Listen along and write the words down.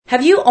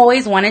Have you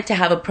always wanted to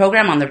have a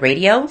program on the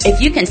radio? If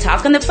you can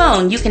talk on the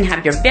phone, you can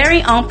have your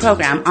very own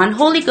program on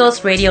Holy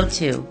Ghost Radio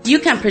too. You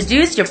can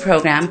produce your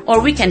program,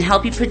 or we can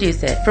help you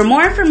produce it. For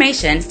more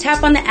information,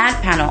 tap on the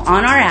ad panel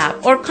on our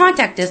app or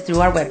contact us through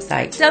our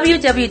website,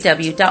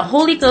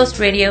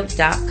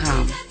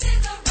 www.holyghostradio.com.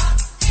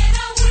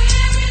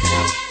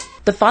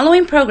 The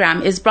following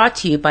program is brought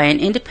to you by an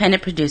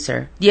independent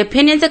producer. The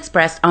opinions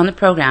expressed on the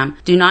program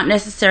do not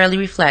necessarily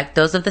reflect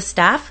those of the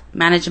staff,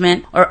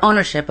 management, or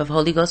ownership of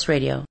Holy Ghost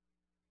Radio.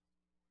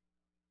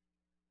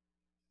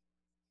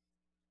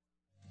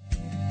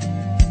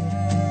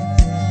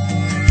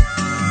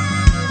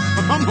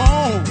 Come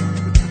on.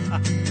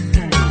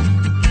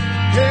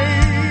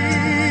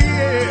 Hey,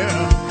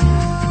 yeah.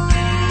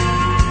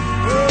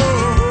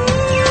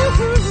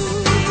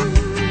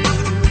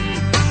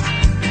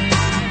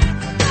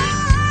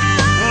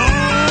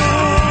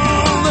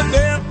 The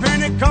day of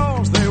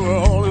Pentecost, they were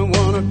all in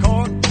one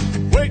accord,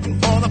 waiting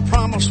for the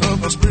promise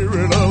of the Spirit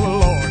of the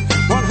Lord.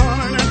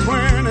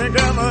 120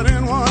 gathered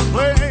in one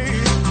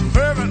place,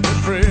 fervently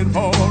prayed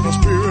for the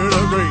Spirit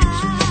of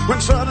grace. When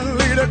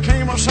suddenly there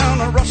came a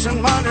sound of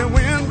rushing mighty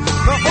wind,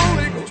 the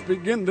Holy Ghost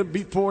began to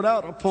be poured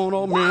out upon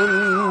all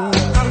men.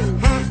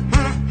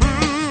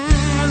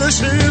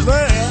 This is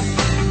that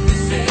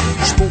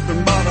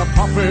spoken by the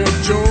prophet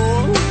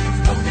Joel.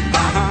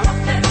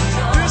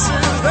 This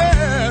is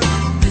that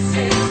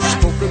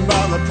spoken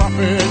by the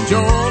prophet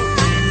Joel.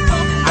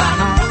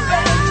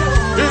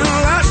 In the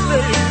last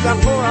days I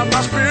pour out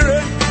my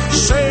Spirit,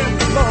 saith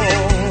the Lord.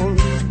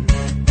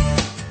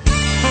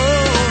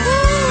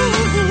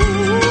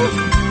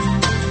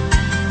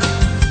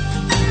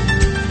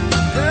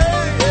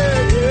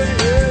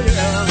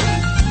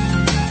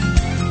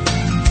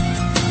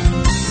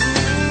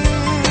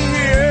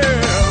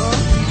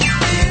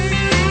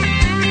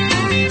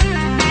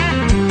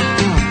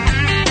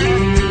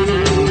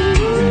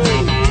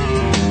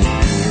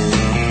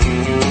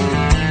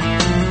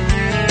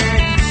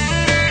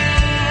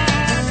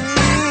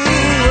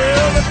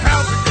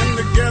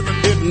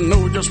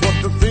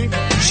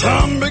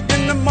 Some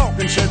begin to mock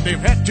and said they've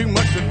had too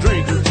much to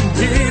drink.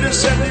 Peter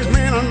said these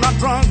men are not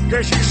drunk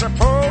as you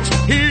suppose.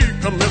 Here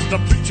comes the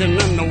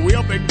preaching and the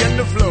wheel began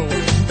to flow.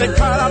 They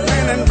cried out,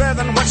 men and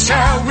brethren, what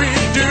shall we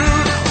do?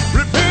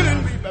 Repent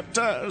and be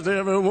baptized,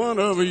 every one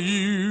of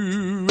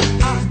you. This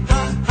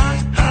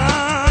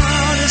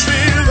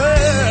is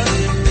that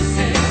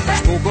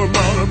spoke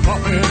about the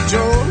prophet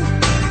Joel.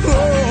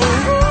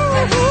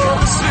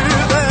 This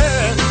is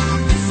that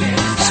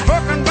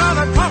spoken by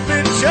the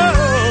prophet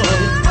Joel.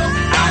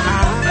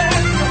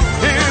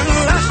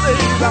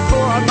 I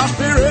pour out my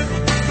Spirit,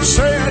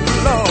 saith the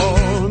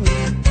Lord.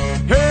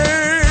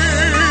 Hey,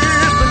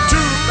 it's been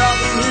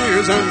 2,000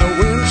 years and the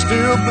wind's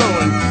still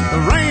blowing,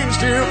 the rain's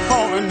still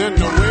falling and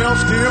the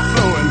well's still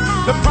flowing.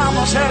 The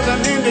promise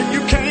hasn't ended, you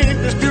can't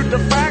dispute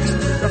the facts.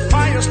 The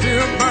fire's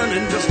still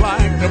burning just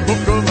like the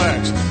book of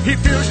Acts. He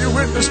fills you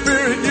with the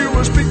Spirit, you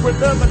will speak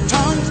with other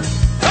tongues.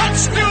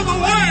 That's still the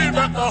way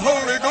that the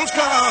Holy Ghost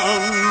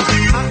comes.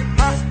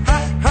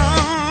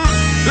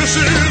 This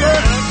is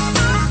it.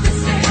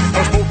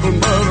 Spoken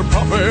by the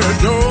prophet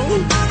Joel.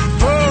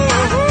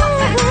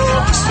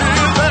 This is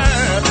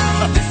that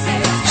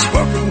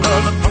spoken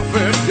by the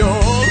prophet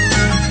Joel.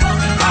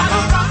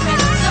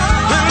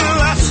 In the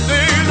last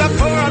days I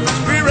pour out my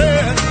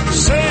Spirit,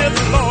 saith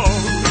the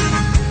Lord.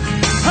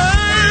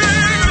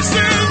 Hey, this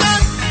is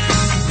that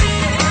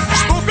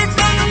spoken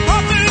by the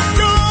prophet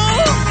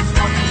Joel.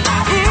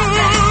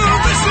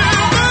 This is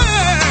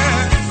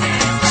that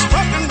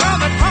spoken by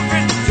the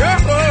prophet Joel.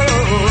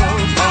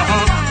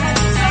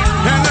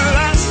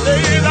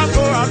 I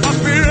pour out my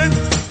Spirit. In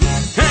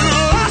the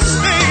last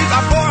days I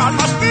pour out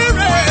my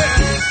Spirit.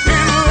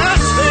 In the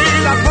last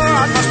days I pour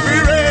out my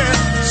Spirit,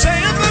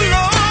 saith the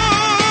Lord.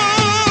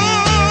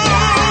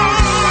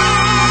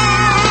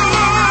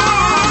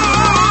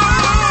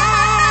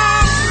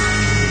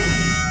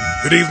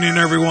 Good evening,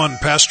 everyone.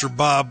 Pastor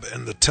Bob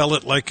and the Tell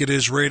It Like It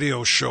Is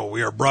radio show.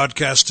 We are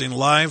broadcasting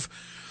live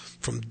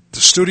from the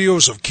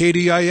studios of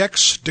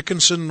KDIX,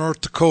 Dickenson,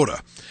 North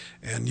Dakota.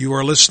 And you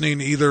are listening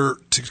either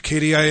to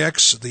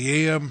KDIX,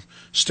 the AM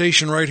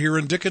station right here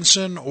in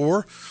Dickinson,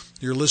 or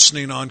you're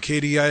listening on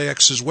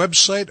KDIX's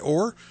website,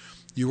 or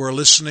you are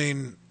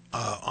listening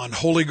on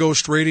Holy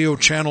Ghost Radio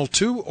Channel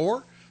 2,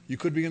 or you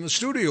could be in the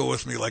studio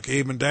with me like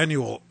Abe and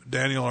Daniel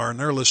are, and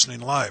they're listening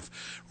live,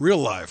 real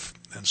live.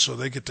 And so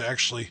they get to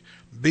actually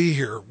be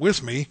here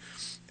with me.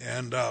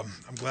 And I'm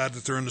glad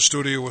that they're in the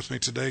studio with me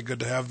today.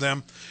 Good to have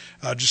them.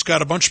 Just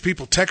got a bunch of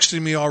people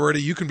texting me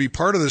already. You can be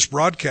part of this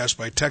broadcast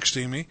by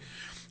texting me.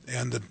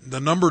 And the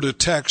number to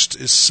text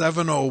is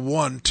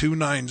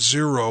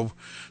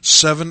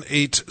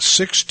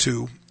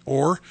 701-290-7862.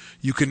 Or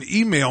you can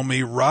email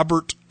me,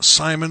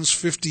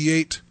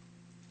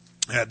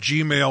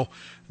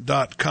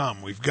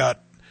 robertsimons58@gmail.com. We've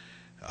got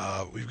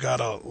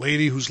a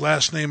lady whose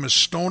last name is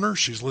Stoner.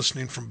 She's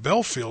listening from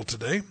Belfield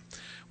today.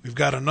 We've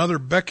got another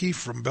Becky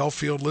from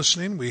Belfield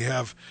listening. We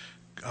have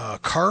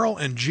Carl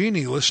and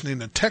Jeannie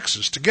listening in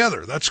Texas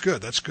together. That's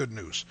good. That's good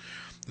news.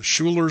 The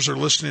Schulers are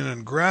listening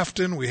in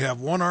Grafton. We have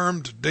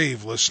One-Armed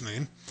Dave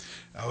listening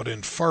out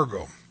in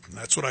Fargo.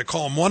 That's what I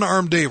call him,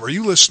 One-Armed Dave. Are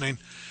you listening?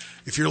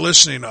 If you're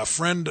listening, a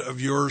friend of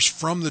yours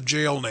from the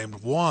jail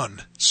named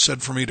Juan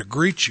said for me to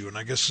greet you, and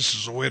I guess this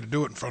is a way to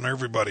do it in front of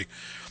everybody.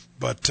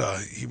 But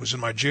he was in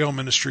my jail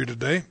ministry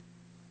today.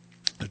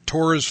 The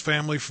Torres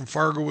family from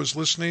Fargo is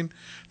listening.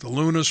 The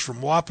Lunas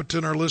from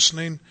Wahpeton are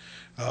listening.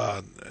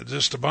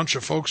 Just a bunch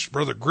of folks.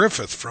 Brother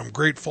Griffith from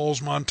Great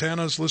Falls,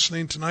 Montana is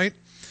listening tonight.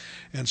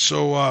 And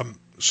so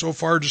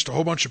far, just a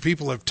whole bunch of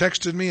people have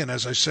texted me. And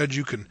as I said,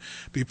 you can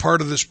be part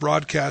of this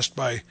broadcast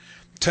by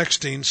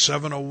texting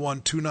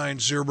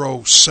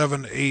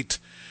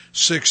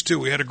 701-290-7862.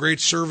 We had a great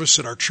service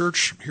at our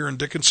church here in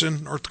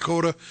Dickenson, North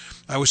Dakota.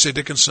 I always say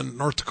Dickenson,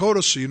 North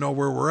Dakota, so you know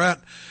where we're at.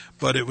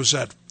 But it was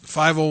at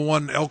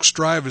 501 Elks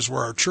Drive is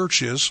where our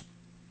church is.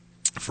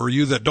 For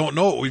you that don't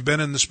know it, we've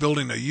been in this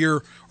building a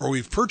year, or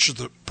we've purchased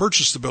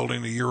the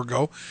building a year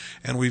ago,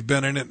 and we've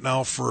been in it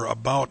now for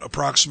about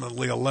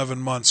approximately 11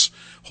 months,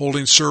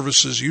 holding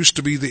services. Used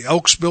to be the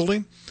Elks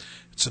building.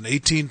 It's an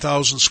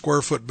 18,000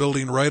 square foot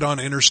building right on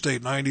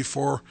Interstate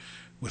 94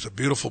 with a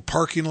beautiful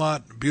parking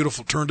lot,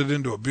 turned it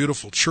into a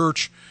beautiful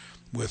church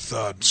with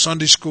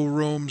Sunday school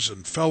rooms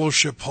and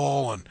fellowship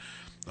hall and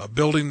a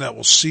building that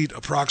will seat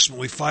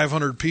approximately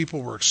 500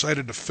 people. We're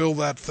excited to fill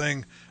that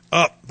thing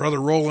up. Brother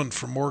Roland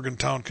from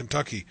Morgantown,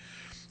 Kentucky,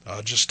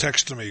 just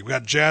texted me. We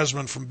got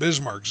Jasmine from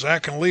Bismarck,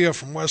 Zach and Leah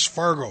from West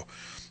Fargo.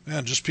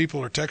 Man, just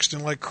people are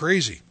texting like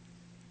crazy.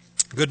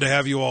 Good to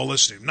have you all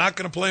listening. Not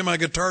going to play my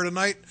guitar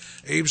tonight.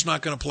 Abe's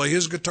not going to play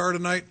his guitar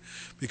tonight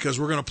because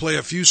we're going to play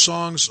a few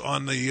songs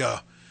on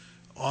our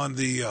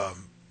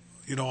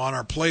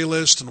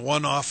playlist and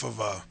one off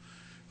of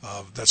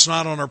that's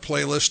not on our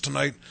playlist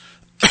tonight.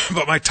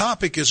 But my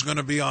topic is going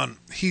to be on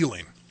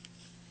healing.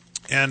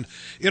 And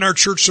in our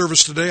church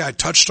service today, I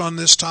touched on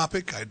this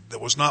topic.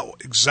 That was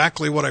not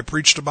exactly what I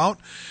preached about.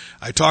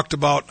 I talked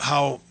about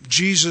how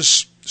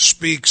Jesus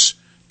speaks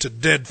to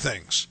dead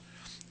things.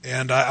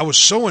 And I was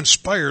so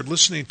inspired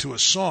listening to a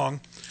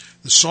song.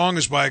 The song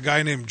is by a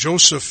guy named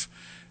Joseph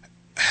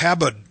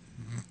Habadink.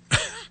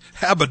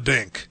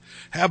 Habadunk.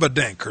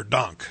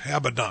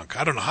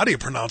 I don't know. How do you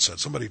pronounce that?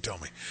 Somebody tell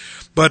me.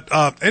 But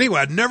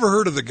anyway, I'd never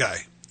heard of the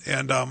guy.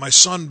 And my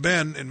son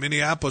Ben in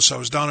Minneapolis, I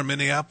was down in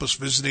Minneapolis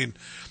visiting.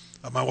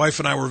 My wife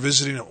and I were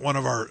visiting at one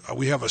of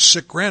we have a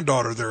sick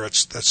granddaughter there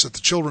that's at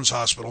the Children's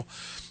Hospital.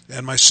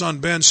 And my son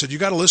Ben said, you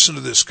got to listen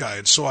to this guy.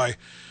 And so I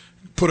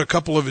put a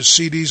couple of his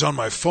CDs on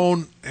my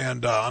phone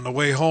and on the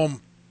way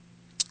home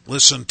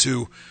listened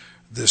to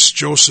this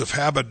Joseph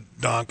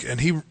Habadunk.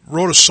 And he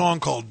wrote a song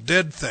called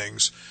Dead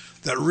Things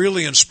that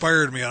really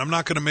inspired me. And I'm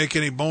not going to make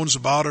any bones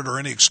about it or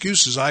any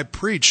excuses. I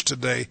preached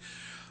today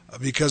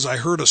because I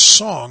heard a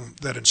song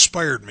that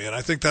inspired me, and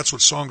I think that's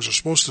what songs are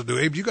supposed to do.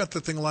 Abe, you got the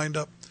thing lined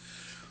up?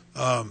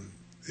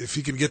 If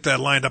you can get that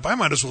lined up, I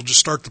might as well just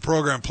start the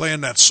program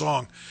playing that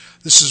song.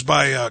 This is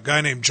by a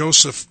guy named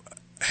Joseph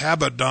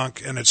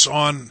Habadunk, and it's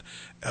on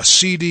a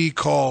CD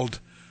called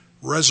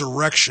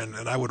Resurrection,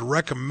 and I would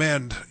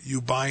recommend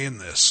you buying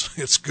this.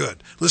 It's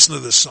good. Listen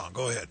to this song.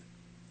 Go ahead.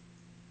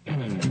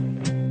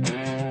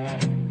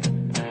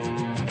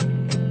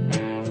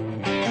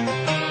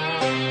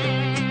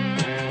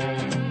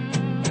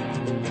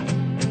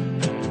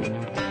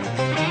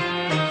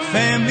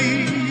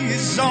 Family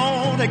is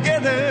all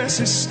together,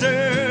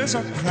 sisters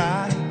are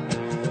crying.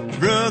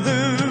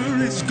 Brother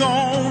is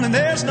gone and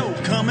there's no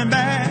coming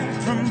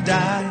back from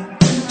dying.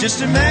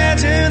 Just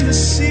imagine the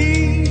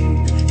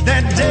scene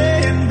that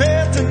day in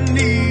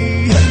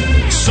Bethany.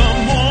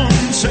 Someone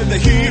said the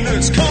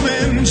healer's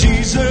coming,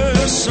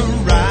 Jesus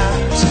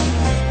arrives.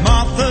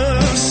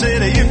 Martha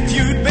said if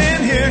you'd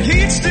been here,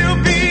 he'd still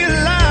be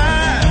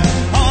alive.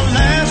 Our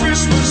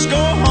Lazarus was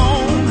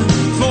gone,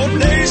 4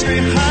 days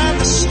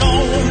behind the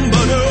stone.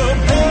 But a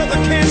brother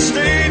can't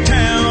stay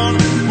down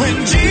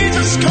when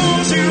Jesus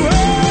calls you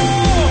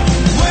home.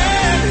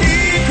 When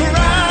he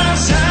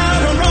cries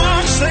out,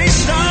 rocks they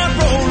start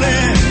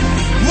rolling.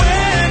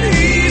 When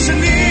he's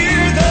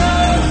near, the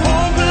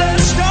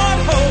hopeless start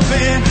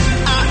hoping.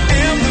 I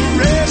am the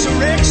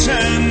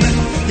resurrection.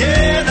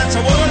 Yeah, that's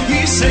what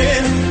he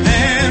said.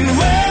 And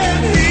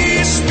when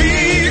he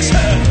speaks,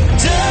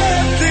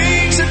 dead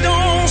things that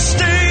don't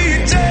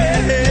stay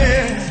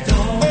dead.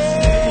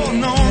 Oh,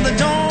 no, they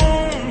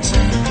don't.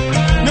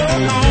 No,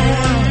 no.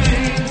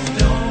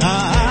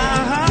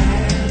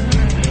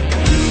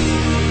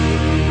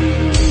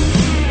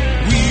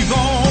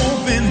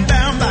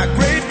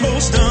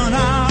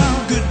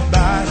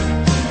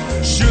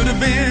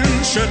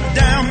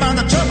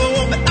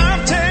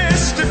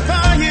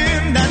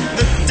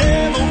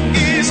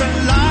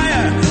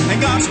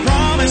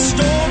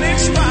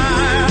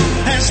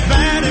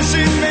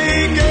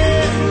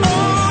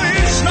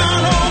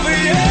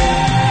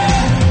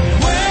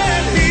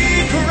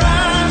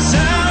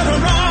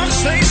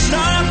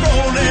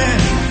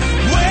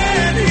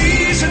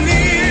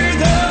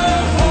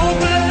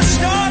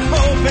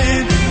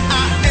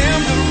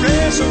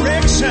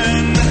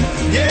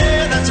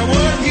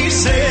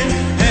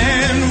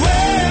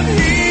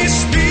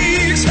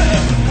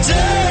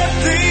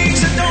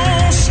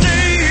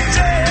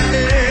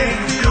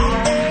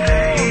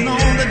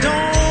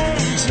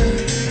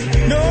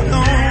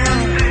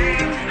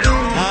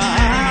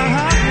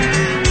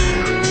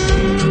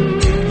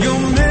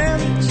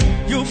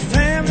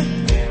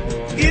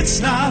 it's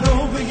not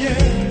over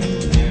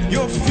yet.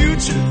 Your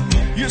future,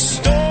 your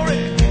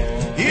story,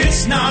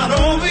 it's not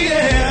over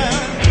yet.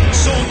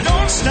 So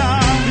don't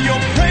stop your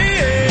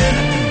praying,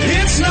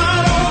 it's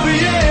not over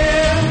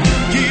yet.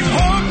 Keep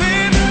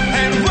hoping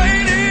and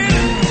waiting,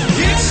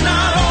 it's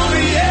not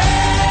over yet.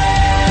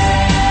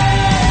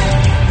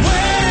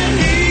 When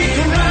he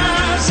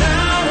cries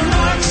out,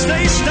 rocks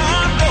they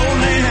start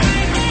rolling.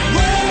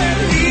 When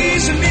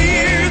he's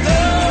near,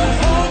 the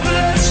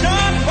hopeless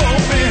start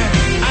hoping.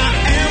 I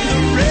am the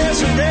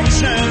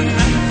resurrection,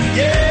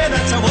 yeah,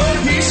 that's what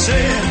he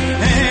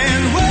said.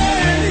 And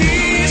when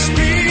he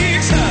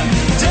speaks,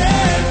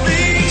 dead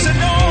things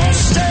don't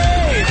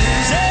stay dead.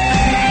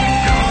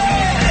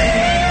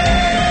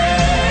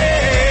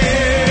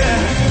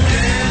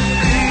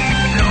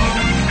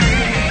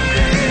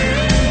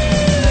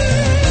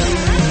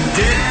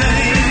 Dead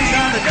things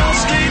now that don't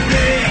stay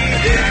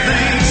dead. Dead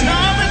things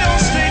now that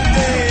don't stay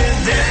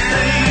dead. Dead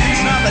things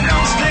now that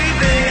don't stay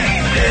dead.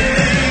 Dead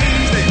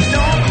things that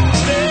don't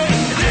stay.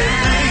 Dead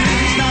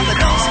things now that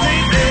don't stay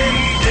dead.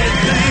 Dead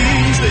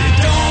things that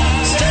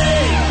don't stay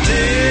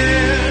dead.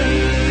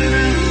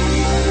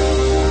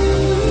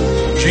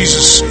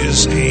 Jesus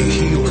is a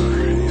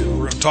healer. We're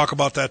going to talk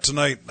about that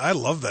tonight. I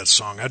love that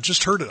song. I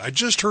just heard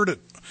it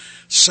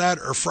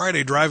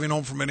Friday driving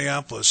home from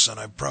Minneapolis, and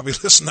I probably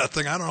listened to that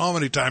thing I don't know how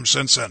many times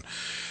since then.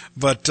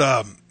 But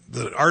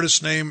the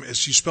artist's name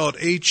is, you spell it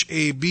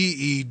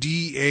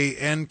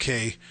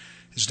Habedank.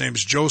 His name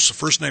is Joseph,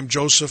 first name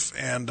Joseph,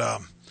 and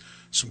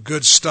some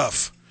good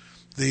stuff.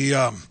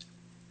 And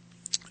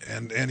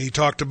he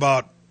talked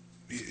about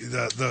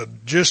the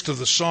gist of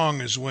the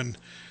song is when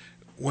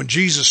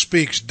Jesus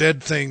speaks,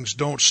 dead things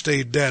don't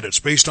stay dead. It's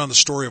based on the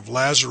story of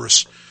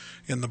Lazarus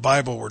in the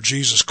Bible, where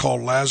Jesus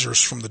called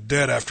Lazarus from the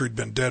dead after he'd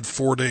been dead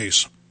 4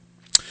 days.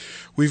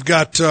 We've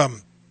got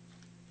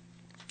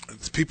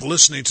people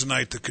listening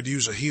tonight that could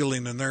use a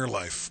healing in their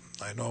life.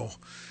 I know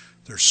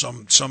there's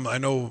some. I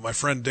know my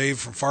friend Dave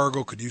from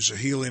Fargo could use a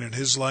healing in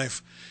his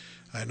life.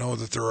 I know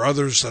that there are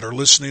others that are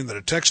listening that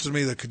have texted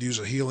me that could use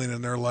a healing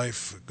in their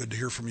life. Good to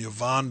hear from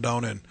Yvonne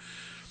down in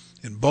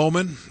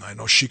Bowman. I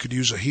know she could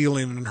use a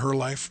healing in her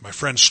life. My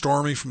friend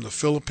Stormy from the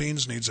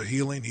Philippines needs a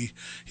healing. He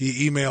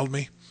emailed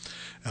me.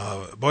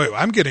 Boy,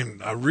 I'm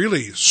getting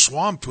really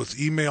swamped with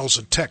emails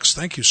and texts.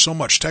 Thank you so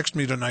much. Text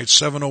me tonight,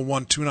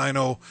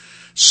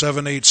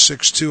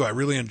 701-290-7862. I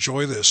really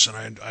enjoy this,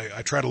 and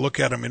I try to look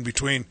at them in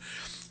between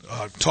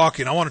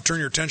talking. I want to turn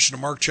your attention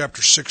to Mark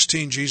chapter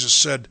 16. Jesus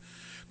said,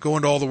 "Go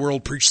into all the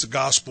world, preach the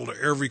gospel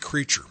to every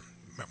creature."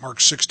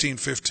 Mark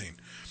 16:15.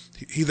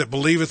 "He that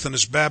believeth and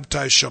is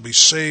baptized shall be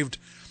saved,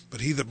 but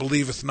he that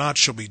believeth not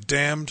shall be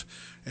damned.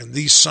 And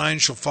these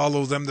signs shall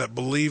follow them that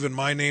believe in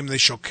my name. They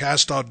shall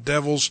cast out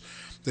devils.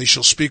 They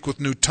shall speak with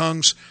new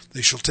tongues.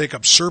 They shall take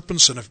up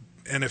serpents.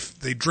 And if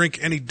they drink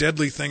any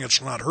deadly thing, it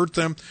shall not hurt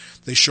them.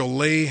 They shall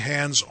lay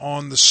hands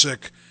on the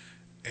sick,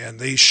 and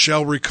they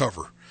shall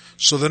recover."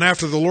 So then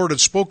after the Lord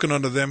had spoken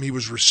unto them, he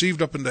was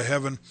received up into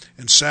heaven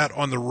and sat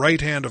on the right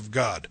hand of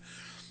God.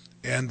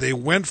 And they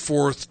went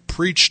forth,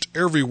 preached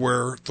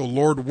everywhere, the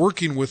Lord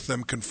working with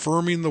them,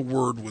 confirming the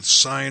word with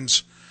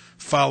signs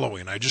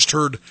following. I just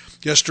heard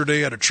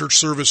yesterday at a church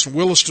service in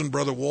Williston,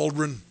 Brother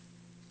Waldron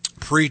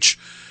preach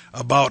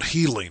about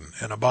healing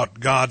and about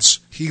God's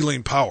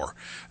healing power.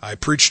 I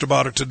preached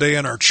about it today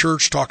in our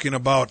church, talking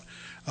about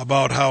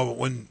how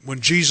when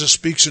Jesus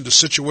speaks into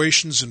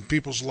situations in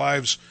people's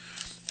lives,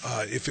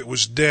 if it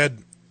was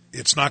dead,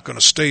 it's not going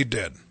to stay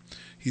dead.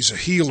 He's a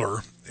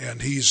healer,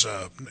 and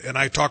and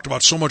I talked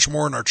about so much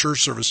more in our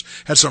church service.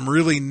 Had some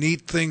really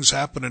neat things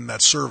happen in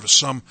that service.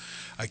 Some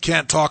I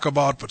can't talk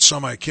about, but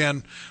some I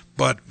can.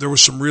 But there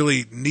was some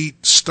really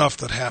neat stuff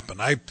that happened.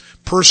 I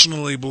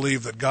personally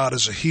believe that God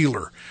is a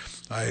healer.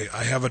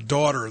 I have a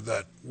daughter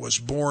that was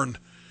born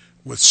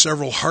with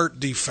several heart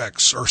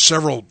defects, or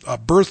several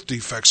birth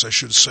defects, I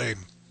should say.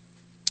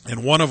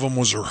 And one of them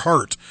was her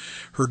heart.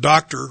 Her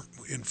doctor,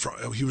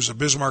 he was a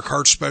Bismarck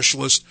heart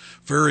specialist,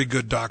 very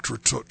good doctor,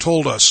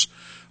 told us,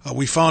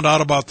 we found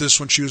out about this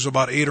when she was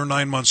about 8 or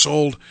 9 months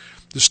old.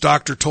 This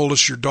doctor told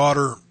us, your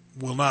daughter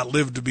will not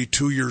live to be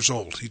 2 years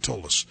old, he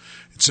told us.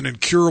 It's an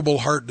incurable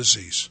heart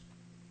disease.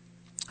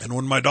 And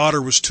when my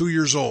daughter was 2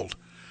 years old,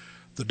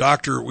 the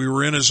doctor, we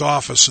were in his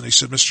office, and he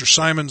said, "Mr.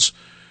 Simons,"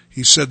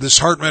 he said, "this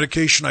heart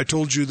medication I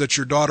told you that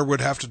your daughter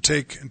would have to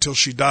take until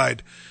she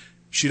died,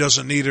 she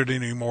doesn't need it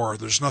anymore.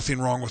 There's nothing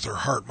wrong with her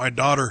heart." My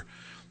daughter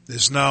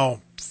is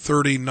now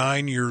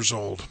 39 years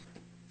old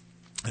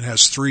and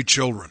has 3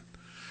 children.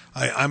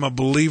 I'm a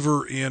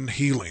believer in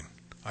healing.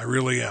 I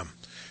really am.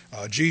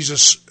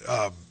 Jesus,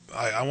 I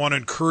want to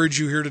encourage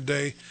you here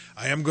today.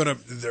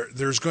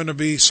 There's going to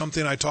be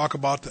something I talk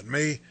about that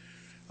may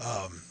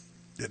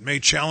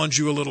challenge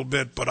you a little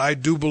bit, but I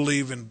do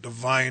believe in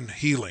divine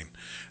healing.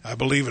 I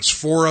believe it's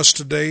for us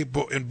today.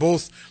 In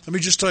both, let me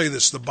just tell you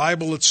this, the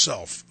Bible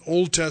itself,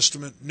 Old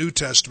Testament, New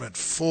Testament,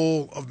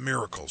 full of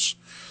miracles.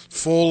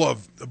 Full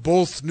of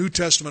both New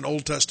Testament,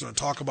 Old Testament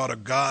talk about a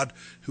God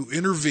who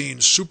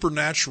intervenes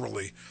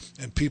supernaturally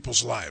in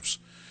people's lives.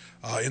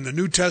 In the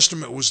New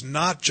Testament, it was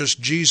not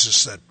just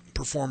Jesus that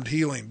performed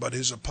healing, but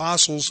his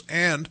apostles,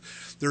 and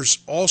there's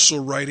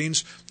also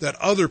writings that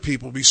other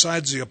people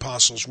besides the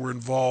apostles were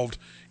involved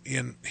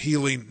in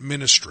healing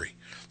ministry.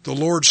 The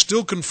Lord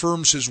still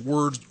confirms his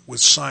word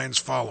with signs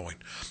following.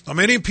 Now,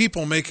 many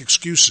people make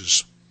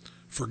excuses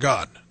for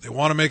God. They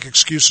want to make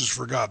excuses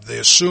for God. They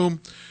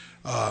assume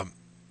or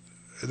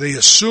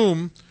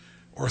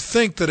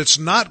think that it's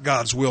not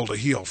God's will to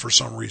heal for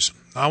some reason.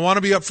 Now, I want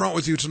to be upfront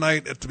with you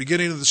tonight at the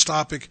beginning of this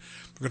topic.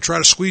 I'm going to try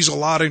to squeeze a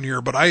lot in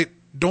here, but I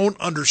don't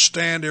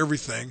understand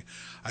everything.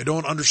 I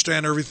don't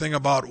understand everything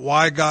about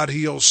why God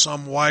heals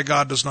some, why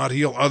God does not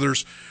heal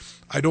others.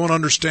 I don't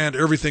understand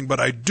everything, but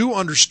I do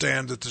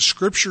understand that the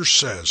Scripture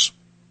says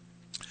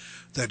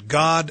that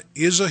God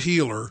is a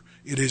healer.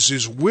 It is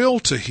his will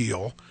to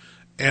heal,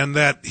 and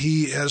that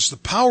he has the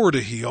power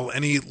to heal,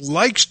 and he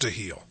likes to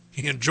heal.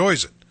 He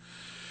enjoys it.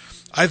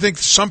 I think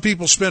some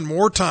people spend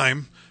more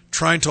time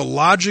trying to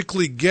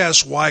logically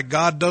guess why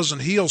God doesn't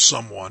heal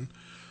someone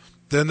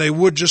than they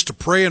would just to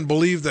pray and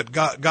believe that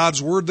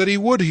God's word that he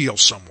would heal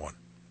someone.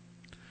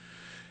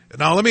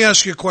 Now, let me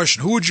ask you a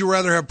question. Who would you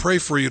rather have pray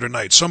for you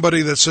tonight?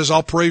 Somebody that says,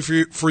 I'll pray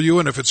for you,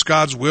 and if it's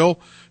God's will,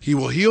 he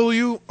will heal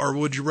you? Or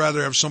would you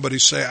rather have somebody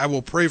say, I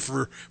will pray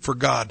for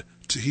God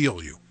to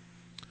heal you?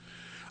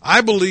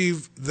 I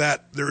believe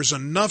that there is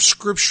enough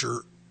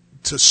Scripture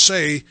to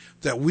say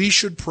that we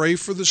should pray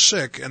for the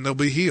sick and they'll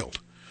be healed.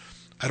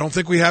 I don't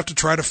think we have to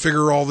try to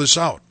figure all this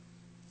out.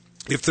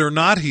 If they're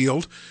not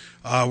healed,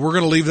 we're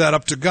going to leave that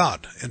up to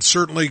God. And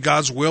certainly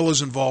God's will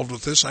is involved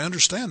with this. I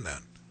understand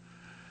that.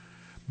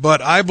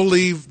 But I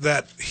believe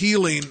that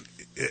healing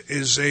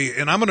is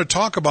and I'm going to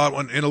talk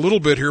about in a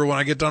little bit here when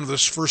I get done to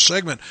this first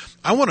segment,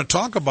 I want to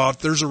talk about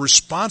there's a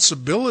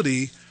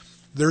responsibility.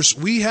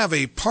 We have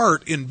a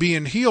part in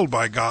being healed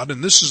by God,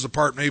 and this is the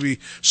part maybe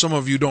some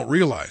of you don't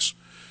realize.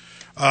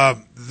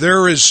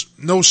 There is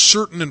no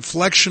certain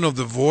inflection of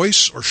the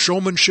voice or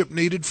showmanship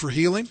needed for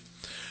healing.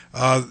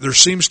 There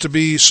seems to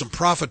be some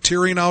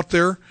profiteering out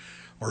there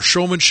or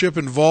showmanship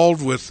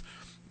involved with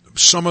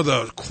some of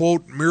the,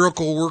 quote,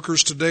 miracle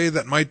workers today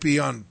that might be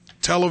on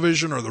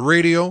television or the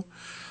radio.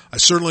 I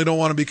certainly don't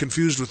want to be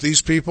confused with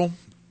these people.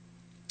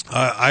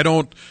 I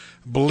don't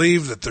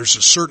believe that there's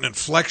a certain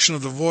inflection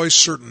of the voice,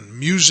 certain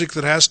music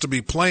that has to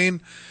be playing.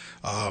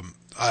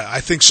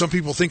 I think some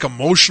people think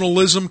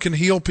emotionalism can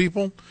heal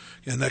people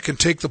and that can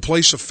take the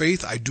place of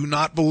faith. I do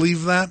not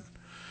believe that.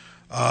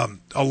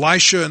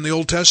 Elisha in the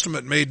Old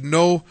Testament made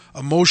no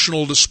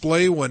emotional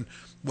display when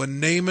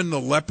Naaman the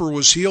leper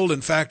was healed.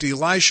 In fact,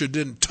 Elisha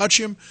didn't touch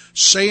him,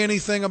 say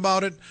anything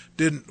about it,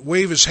 didn't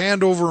wave his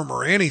hand over him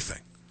or anything.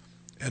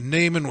 And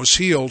Naaman was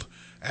healed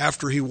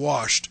after he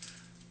washed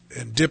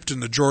and dipped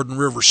in the Jordan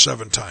River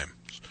 7 times.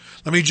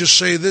 Let me just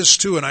say this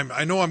too, and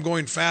I know I'm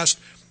going fast,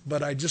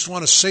 but I just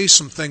want to say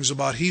some things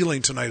about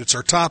healing tonight. It's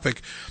our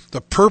topic.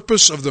 The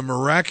purpose of the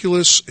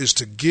miraculous is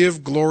to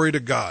give glory to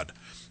God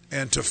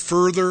and to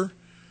further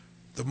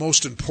the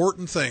most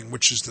important thing,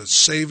 which is the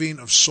saving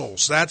of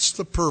souls. That's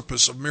the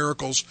purpose of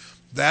miracles.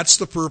 That's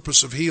the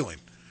purpose of healing,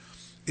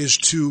 is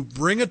to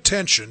bring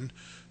attention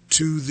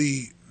to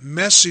the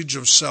message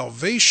of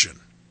salvation.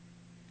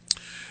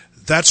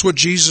 That's what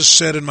Jesus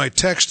said in my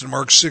text in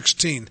Mark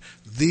 16.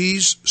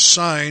 These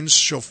signs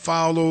shall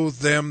follow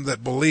them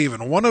that believe.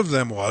 And one of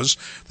them was,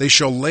 they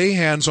shall lay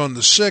hands on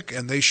the sick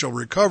and they shall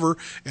recover.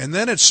 And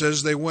then it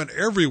says they went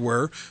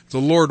everywhere, the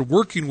Lord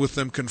working with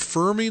them,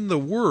 confirming the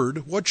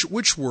word.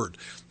 Which word?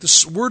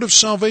 This word of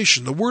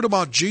salvation, the word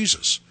about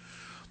Jesus.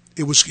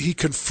 He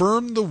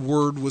confirmed the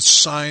word with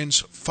signs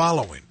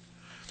following.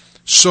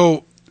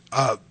 So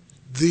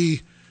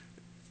the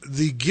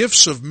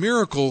gifts of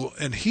miracle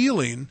and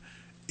healing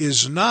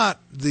is not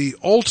the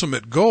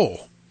ultimate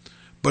goal,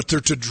 but they're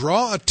to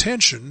draw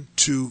attention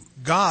to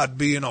God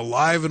being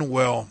alive and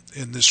well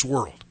in this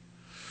world.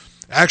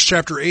 Acts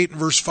chapter 8 and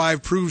verse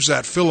 5 proves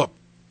that. Philip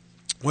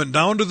went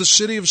down to the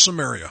city of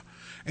Samaria,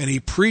 and he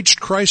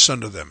preached Christ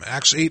unto them.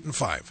 Acts 8 and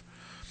 5.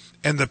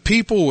 And the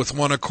people with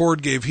one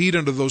accord gave heed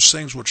unto those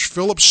things which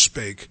Philip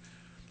spake.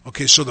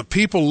 Okay, so the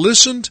people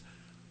listened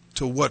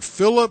to what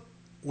Philip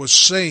was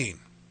saying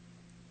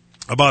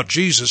about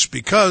Jesus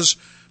because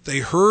they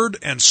heard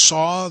and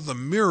saw the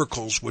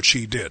miracles which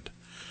he did.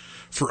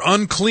 For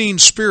unclean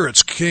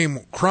spirits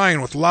came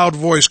crying with loud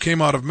voice,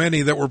 came out of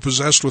many that were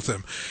possessed with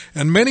him.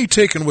 And many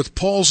taken with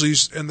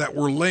palsies and that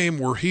were lame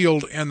were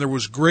healed, and there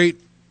was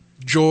great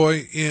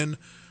joy in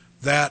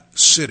that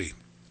city.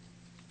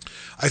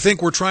 I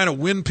think we're trying to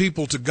win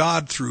people to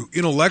God through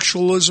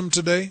intellectualism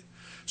today.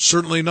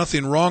 Certainly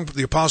nothing wrong.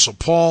 The Apostle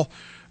Paul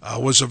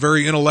was a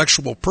very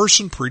intellectual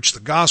person, preached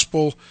the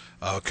gospel,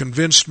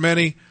 convinced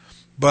many.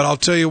 But I'll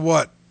tell you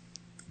what,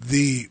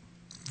 the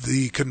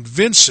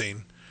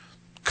convincing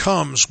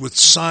comes with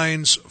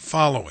signs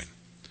following.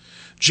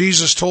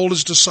 Jesus told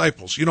his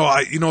disciples,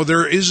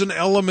 there is an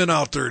element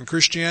out there in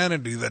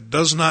Christianity that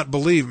does not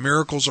believe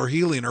miracles or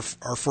healing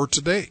are for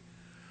today.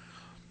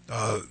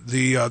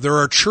 There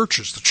are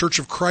churches. The Church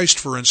of Christ,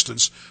 for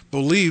instance,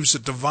 believes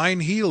that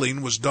divine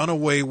healing was done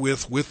away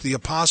with the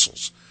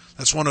apostles.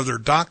 That's one of their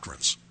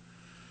doctrines.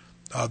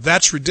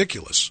 That's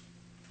ridiculous.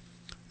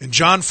 In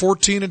John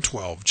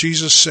 14:12,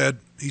 Jesus said,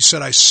 He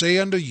said, I say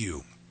unto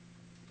you,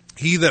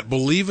 he that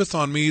believeth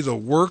on me, the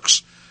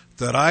works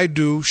that I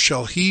do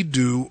shall he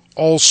do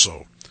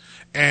also,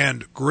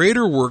 and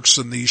greater works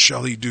than these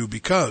shall he do,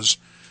 because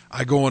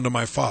I go unto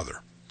my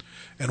Father.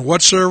 And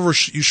whatsoever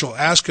you shall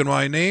ask in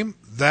my name,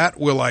 that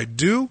will I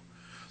do,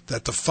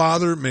 that the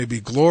Father may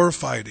be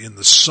glorified in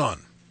the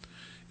Son.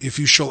 If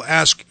you shall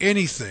ask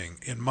anything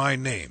in my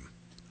name,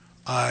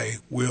 I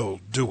will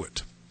do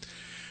it.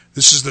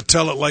 This is the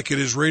Tell It Like It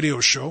Is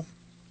radio show,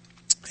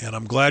 and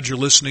I'm glad you're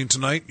listening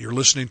tonight. You're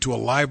listening to a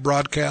live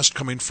broadcast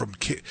coming from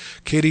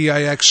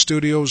KDIX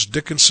Studios,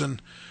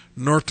 Dickenson,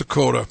 North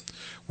Dakota.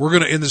 We're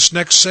going to, in this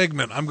next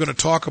segment, I'm going to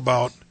talk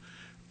about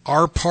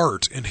our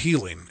part in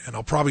healing, and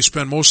I'll probably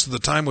spend most of the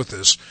time with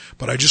this,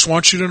 but I just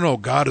want you to know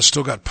God has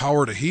still got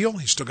power to heal.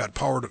 He's still got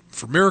power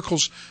for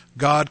miracles.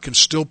 God can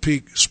still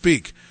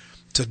speak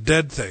to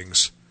dead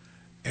things,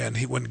 and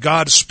when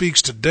God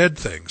speaks to dead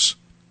things,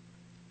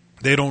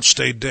 they don't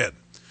stay dead.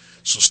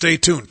 So stay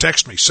tuned.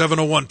 Text me,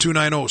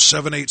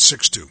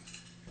 701-290-7862.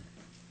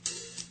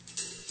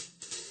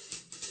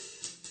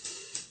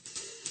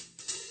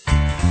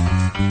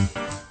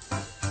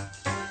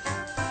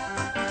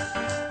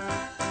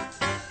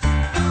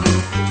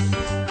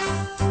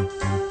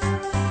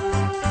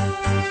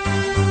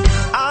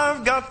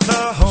 I've got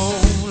the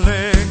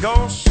Holy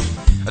Ghost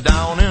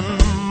down in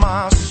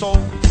my soul,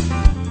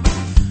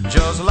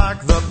 just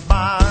like the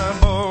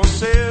Bible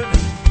said.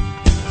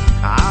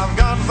 I've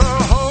got the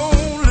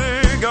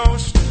Holy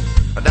Ghost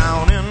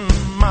down in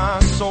my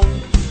soul,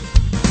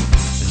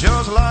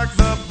 just like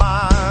the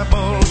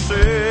Bible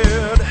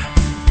said.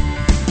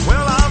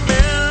 Well, I've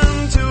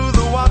been to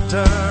the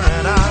water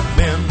and I've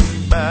been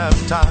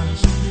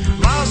baptized.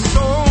 My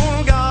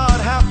soul got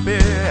happy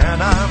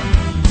and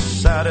I'm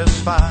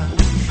satisfied.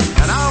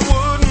 And I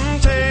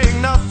wouldn't take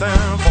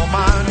nothing for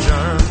my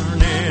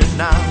journey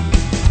now.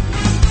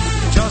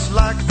 Just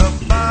like the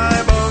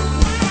Bible,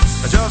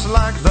 just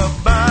like the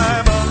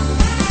Bible,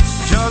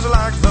 just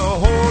like the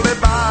Holy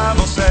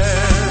Bible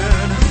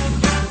said.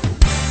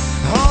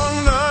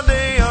 On the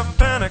day of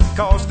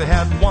Pentecost, they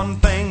had one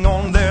thing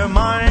on their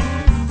mind,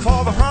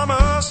 for the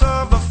promise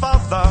of the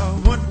Father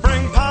would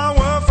bring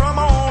power from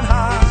on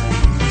high.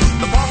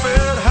 The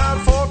prophet had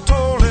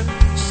foretold it,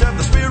 said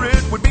the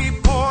Spirit would be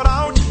poured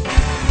out.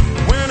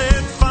 When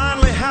it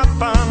finally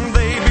happened,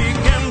 they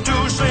began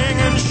to sing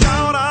and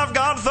shout, I've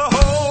got the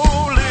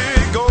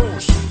Holy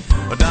Ghost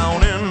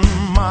down in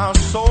my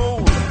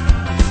soul,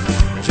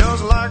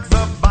 just like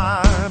the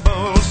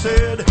Bible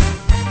said.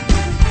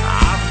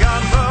 I've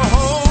got the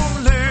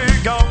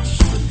Holy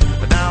Ghost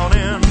down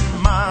in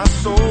my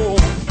soul,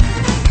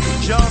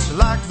 just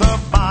like the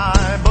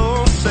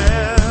Bible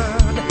said.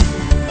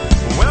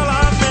 Well,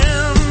 I've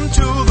been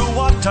to the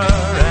water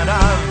and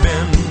I've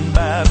been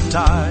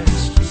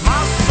baptized.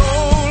 My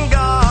soul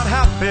got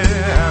happy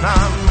and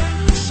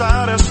I'm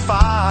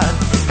satisfied,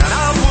 and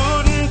I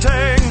wouldn't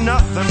take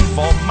nothing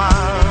for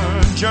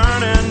my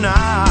journey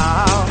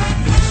now.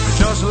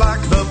 Just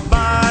like the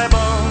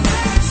Bible,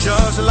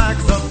 just like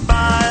the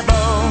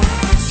Bible,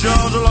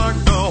 just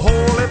like the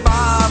Holy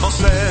Bible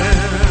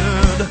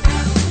said.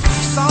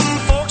 Some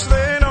folks,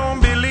 they don't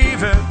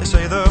believe it. They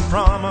say the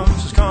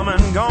promise is come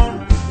and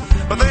gone,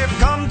 but they've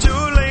come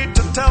too late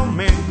to tell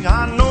me.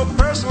 I know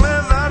personally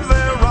that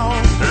they're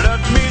wrong.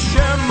 Let me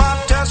share my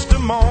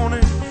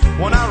testimony.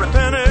 When I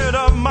repented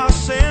of my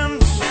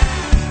sins,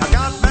 I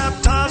got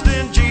baptized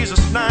in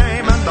Jesus'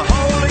 name, and the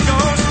Holy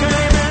Ghost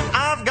came in.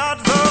 I've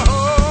got the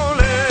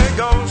Holy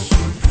Ghost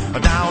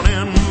down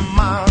in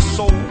my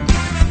soul,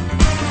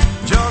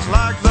 just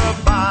like the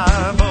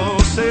Bible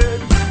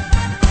said.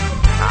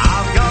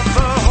 I've got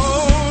the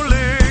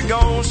Holy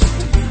Ghost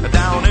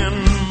down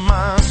in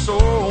my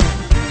soul,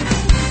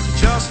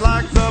 just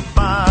like the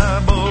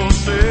Bible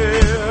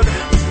said.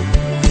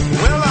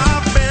 Well,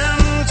 I've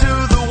been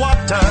to the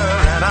water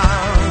and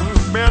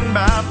I've been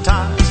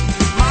baptized.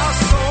 My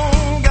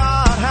soul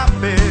got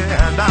happy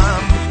and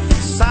I'm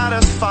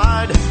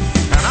satisfied,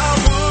 and I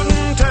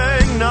wouldn't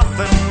take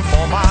nothing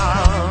for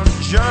my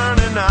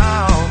journey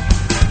now.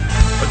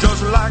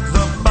 Just like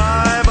the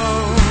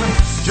Bible,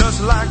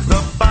 just like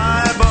the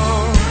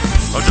Bible,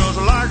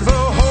 just like the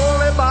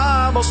Holy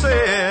Bible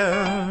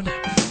said.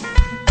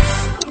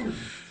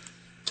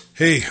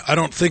 Hey, I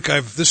don't think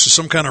this is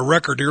some kind of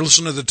record here.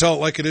 Listen to the Tell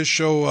It Like It Is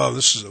show.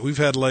 This is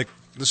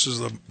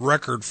the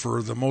record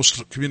for the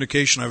most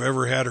communication I've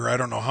ever had, or I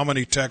don't know how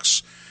many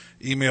texts,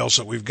 emails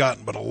that we've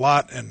gotten, but a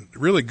lot, and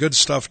really good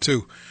stuff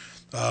too.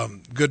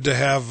 Good to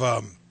have,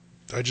 I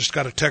just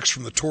got a text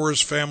from the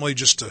Torres family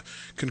just to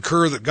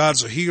concur that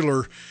God's a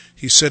healer.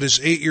 He said his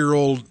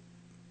 8-year-old,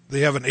 they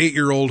have an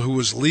 8-year-old who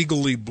was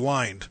legally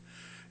blind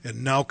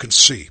and now can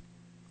see.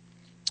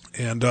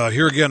 And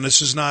here again,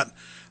 this is not,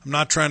 I'm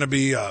not trying to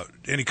be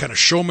any kind of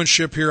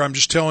showmanship here. I'm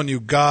just telling you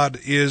God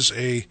is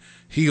a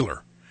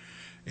healer.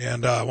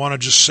 And I want to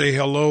just say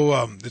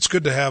hello. It's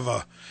good to have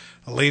a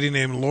lady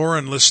named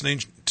Lauren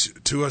listening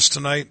to us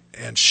tonight.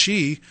 And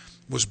she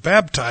was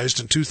baptized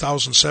in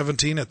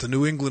 2017 at the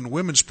New England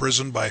Women's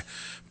Prison by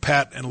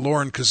Pat and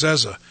Lauren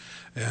Kazeza.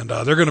 And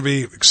they're going to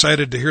be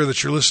excited to hear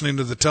that you're listening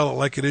to the Tell It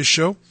Like It Is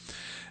show.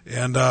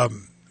 And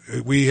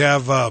we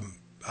have,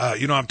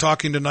 I'm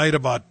talking tonight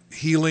about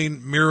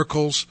healing,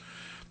 miracles.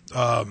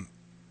 I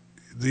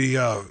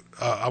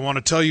want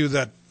to tell you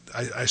that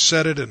I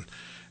said it,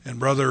 and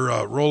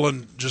Brother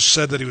Roland just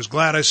said that he was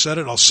glad I said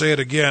it. I'll say it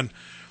again,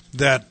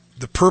 that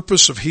the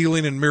purpose of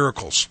healing and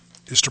miracles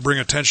is to bring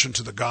attention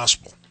to the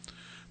gospel.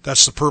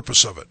 That's the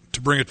purpose of it,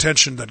 to bring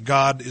attention that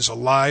God is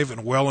alive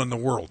and well in the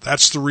world.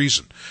 That's the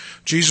reason.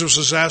 Jesus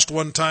was asked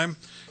one time,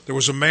 there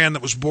was a man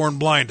that was born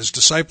blind. His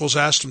disciples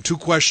asked him two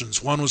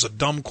questions. One was a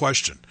dumb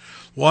question.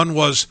 One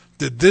was,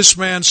 did this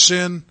man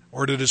sin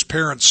or did his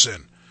parents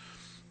sin?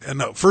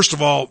 And first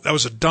of all, that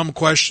was a dumb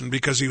question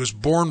because he was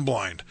born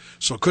blind.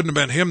 So it couldn't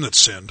have been him that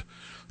sinned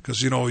because,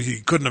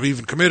 he couldn't have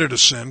even committed a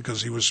sin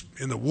because he was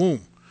in the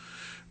womb.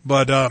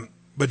 But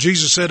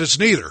Jesus said it's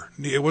neither.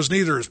 It was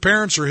neither his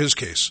parents or his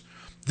case.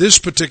 This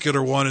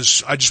particular one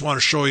is, I just want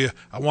to show you,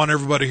 I want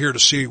everybody here to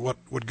see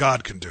what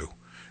God can do.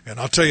 And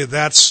I'll tell you,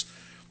 that's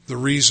the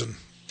reason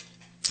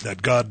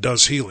that God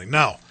does healing.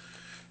 Now,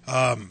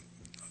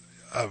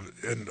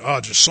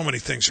 just so many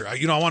things here.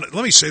 Let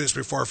me say this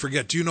before I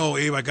forget. Do you know,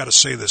 Abe, I got to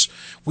say this.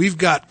 We've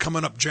got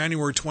coming up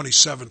January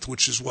 27th,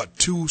 which is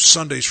 2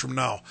 Sundays from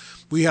now.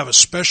 We have a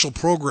special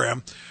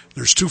program.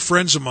 There's two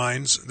friends of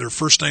mine. Their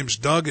first name's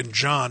Doug and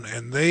John,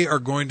 and they are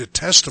going to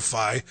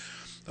testify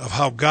of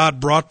how God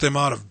brought them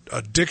out of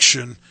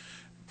addiction,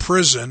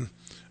 prison,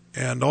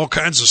 and all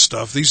kinds of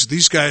stuff.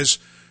 These guys,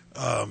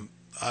 if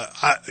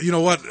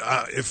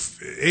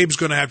Abe's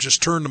going to have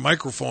just turn the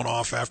microphone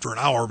off after an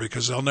hour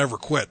because they'll never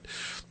quit.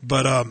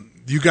 But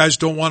you guys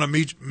don't want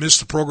to miss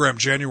the program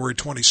January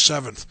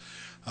 27th.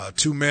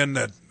 Two men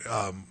that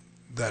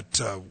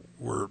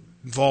were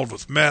involved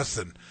with meth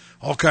and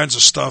all kinds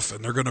of stuff,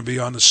 and they're going to be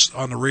on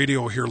the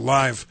radio here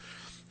live.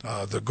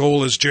 The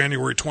goal is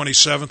January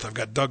 27th. I've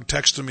got Doug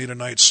texting me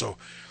tonight, so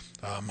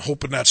I'm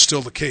hoping that's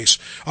still the case.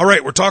 All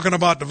right, we're talking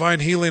about divine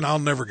healing. I'll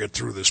never get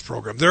through this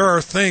program. There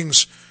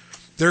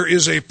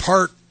is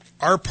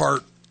our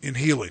part in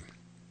healing.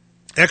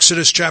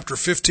 Exodus chapter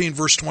 15,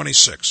 verse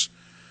 26.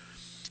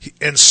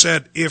 And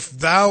said, if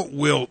thou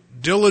wilt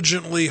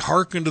diligently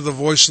hearken to the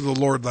voice of the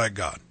Lord thy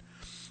God,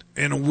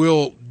 and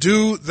will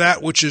do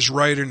that which is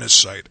right in his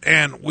sight,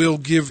 and will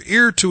give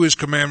ear to his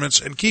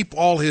commandments, and keep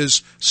all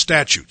his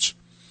statutes,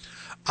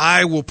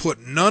 I will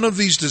put none of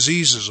these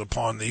diseases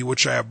upon thee,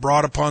 which I have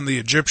brought upon the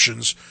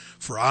Egyptians,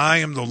 for I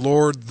am the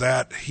Lord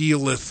that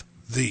healeth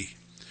thee.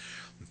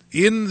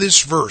 In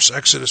this verse,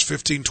 Exodus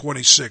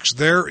 15:26,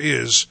 there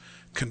is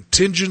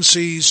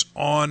contingencies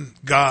on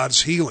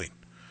God's healing.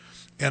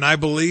 And I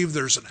believe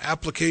there's an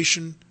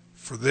application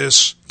for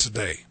this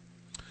today.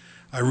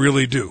 I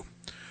really do.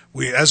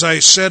 As I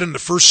said in the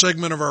first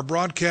segment of our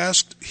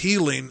broadcast,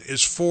 healing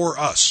is for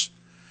us.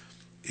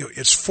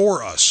 It's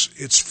for us.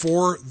 It's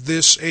for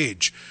this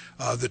age.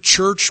 The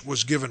church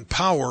was given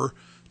power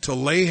to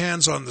lay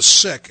hands on the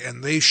sick,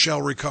 and they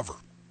shall recover.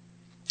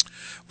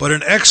 But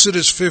in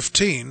Exodus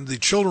 15, the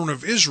children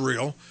of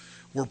Israel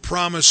were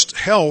promised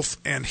health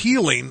and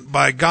healing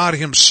by God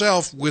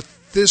himself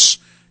with this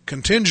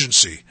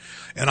contingency.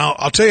 And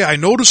I'll tell you, I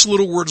notice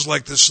little words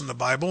like this in the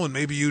Bible, and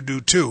maybe you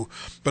do too.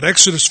 But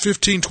Exodus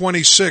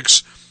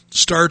 15:26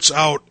 starts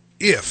out,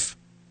 if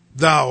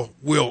thou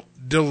wilt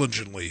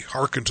diligently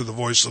hearken to the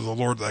voice of the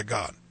Lord thy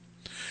God.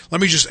 Let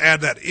me just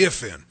add that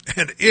if in.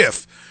 And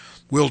if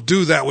will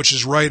do that which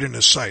is right in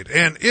his sight.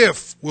 And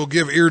if will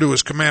give ear to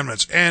his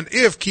commandments. And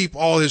if keep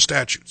all his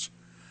statutes.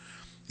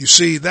 You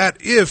see, that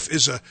if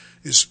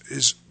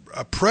is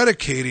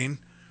predicating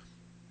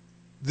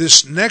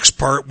this next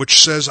part,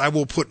 which says, I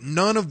will put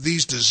none of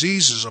these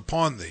diseases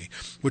upon thee,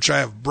 which I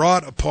have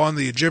brought upon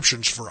the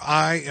Egyptians, for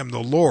I am the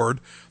Lord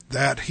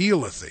that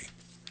healeth thee.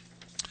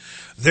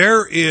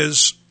 There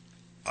is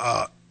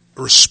a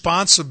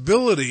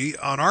responsibility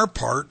on our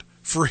part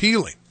for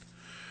healing.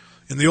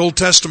 In the Old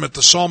Testament,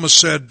 the psalmist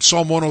said,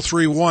 Psalm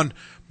 103:1,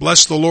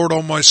 bless the Lord,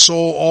 O my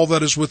soul, all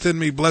that is within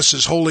me, bless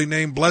his holy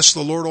name, bless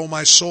the Lord, O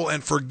my soul,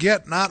 and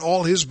forget not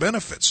all his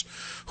benefits,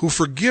 who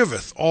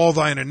forgiveth all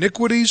thine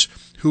iniquities,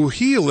 who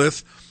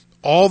healeth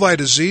all thy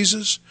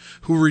diseases,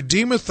 who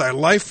redeemeth thy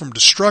life from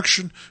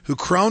destruction, who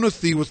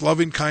crowneth thee with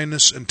loving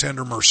kindness and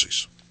tender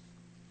mercies.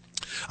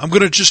 I'm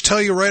going to just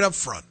tell you right up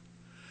front,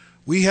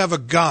 we have a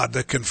God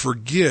that can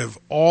forgive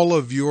all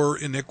of your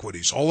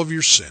iniquities, all of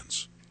your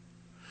sins,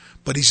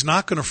 but he's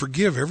not going to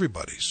forgive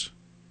everybody's.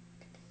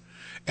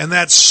 And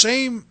that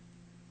same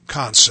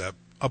concept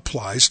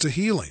applies to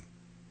healing.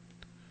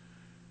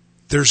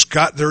 There's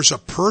a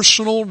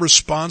personal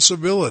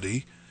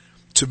responsibility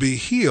to be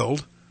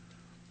healed.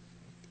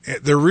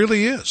 There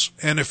really is.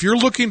 And if you're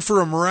looking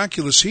for a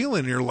miraculous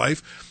healing in your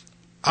life,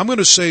 I'm going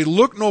to say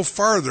look no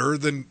farther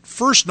than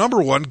first,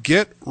 number one,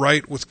 get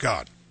right with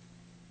God.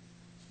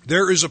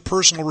 There is a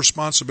personal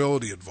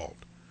responsibility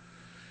involved.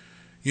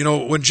 You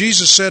know, when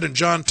Jesus said in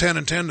John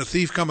 10:10, the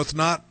thief cometh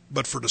not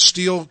but for to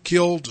steal,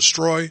 kill,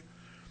 destroy,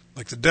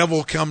 Like the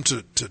devil come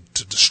to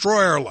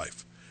destroy our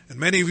life. And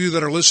many of you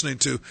that are listening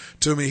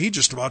to me, he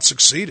just about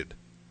succeeded.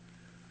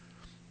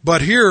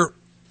 But here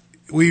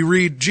we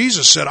read,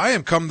 Jesus said, I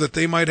am come that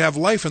they might have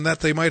life and that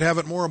they might have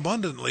it more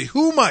abundantly.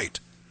 Who might?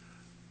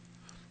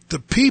 The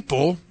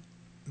people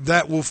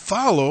that will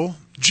follow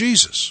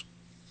Jesus.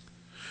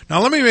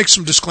 Now let me make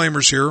some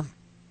disclaimers here.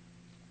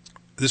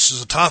 This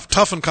is a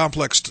tough and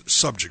complex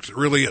subject. It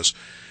really is.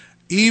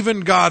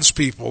 Even God's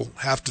people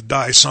have to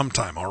die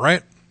sometime, all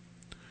right?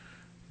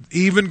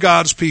 Even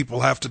God's people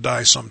have to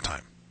die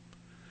sometime.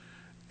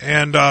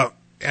 And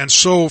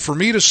so for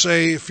me to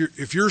say,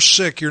 if you're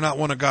sick, you're not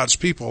one of God's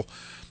people,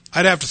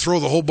 I'd have to throw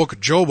the whole book of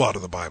Job out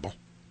of the Bible.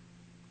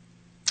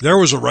 There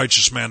was a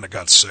righteous man that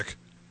got sick.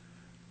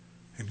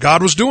 And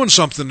God was doing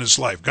something in his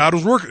life. God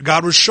was working.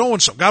 God was showing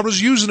something. God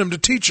was using him to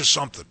teach us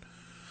something.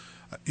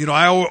 You know,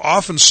 I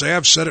often say,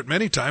 I've said it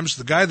many times,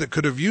 the guy that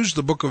could have used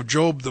the book of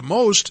Job the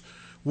most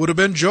would have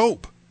been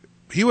Job.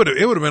 It would have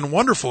been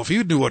wonderful if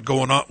he knew what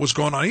was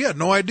going on. He had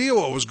no idea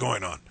what was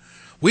going on.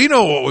 We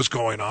know what was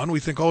going on. We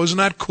think, oh, isn't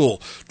that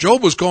cool?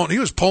 Job was he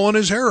was pulling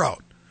his hair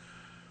out.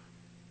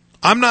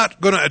 I'm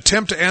not going to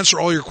attempt to answer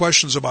all your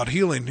questions about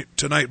healing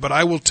tonight, but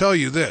I will tell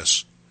you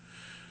this.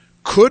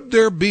 Could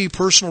there be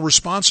personal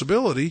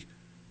responsibility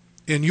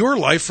in your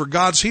life for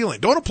God's healing?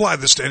 Don't apply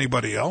this to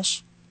anybody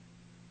else.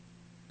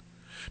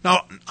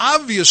 Now,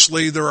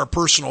 obviously, there are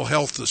personal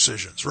health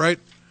decisions, right?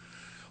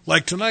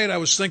 Like tonight, I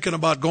was thinking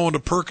about going to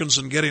Perkins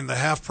and getting the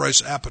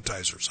half-price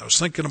appetizers. I was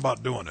thinking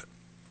about doing it.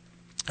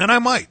 And I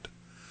might.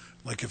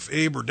 Like if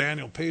Abe or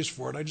Daniel pays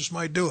for it, I just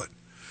might do it.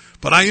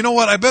 But you know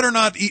what? I better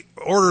not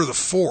order the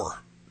 4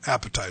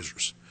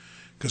 appetizers.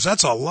 Because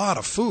that's a lot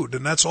of food,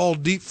 and that's all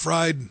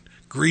deep-fried,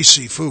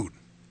 greasy food.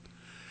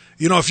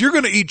 You know, if you're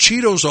going to eat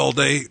Cheetos all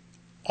day,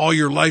 all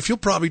your life, you'll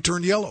probably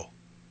turn yellow.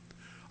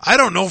 I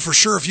don't know for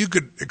sure if you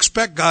could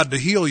expect God to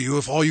heal you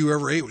if all you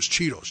ever ate was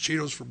Cheetos.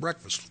 Cheetos for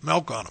breakfast,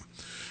 milk on them.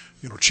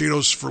 You know,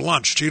 Cheetos for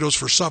lunch, Cheetos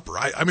for supper.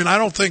 I mean, I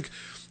don't think,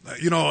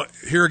 you know,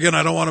 here again,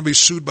 I don't want to be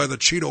sued by the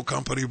Cheeto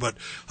company, but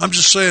I'm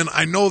just saying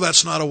I know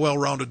that's not a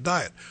well-rounded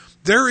diet.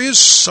 There is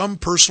some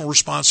personal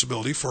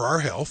responsibility for our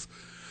health.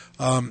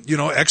 You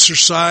know,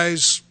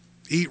 exercise,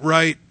 eat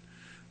right,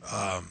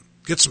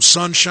 get some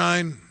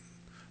sunshine,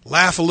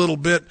 laugh a little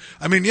bit.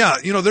 I mean, yeah,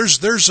 you know, there's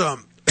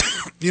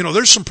you know,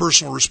 there's some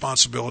personal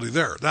responsibility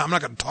there. Now, I'm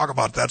not going to talk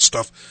about that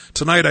stuff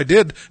tonight. I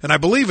did, and I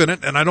believe in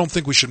it, and I don't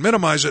think we should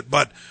minimize it,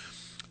 but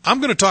I'm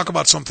going to talk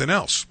about something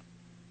else.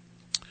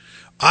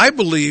 I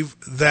believe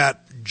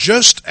that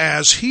just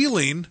as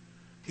healing,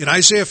 in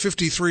Isaiah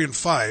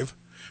 53:5,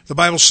 the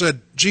Bible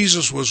said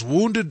Jesus was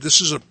wounded.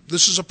 This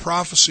is a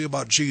prophecy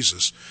about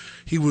Jesus.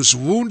 He was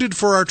wounded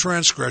for our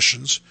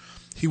transgressions.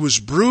 He was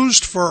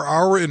bruised for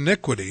our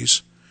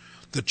iniquities.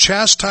 The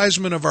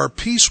chastisement of our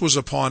peace was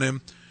upon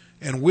him,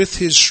 and with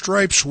his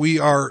stripes we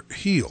are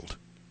healed.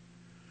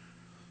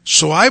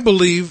 So I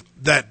believe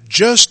that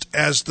just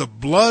as the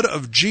blood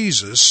of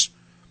Jesus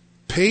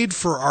paid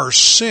for our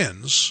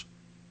sins,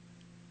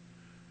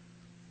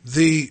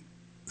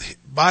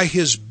 by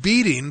his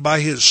beating, by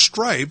his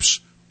stripes,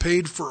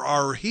 paid for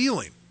our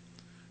healing.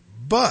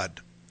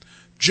 But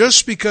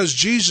just because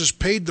Jesus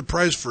paid the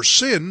price for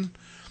sin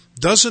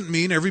doesn't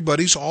mean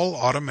everybody's all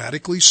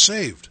automatically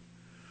saved.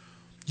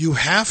 You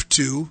have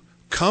to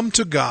come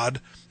to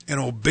God and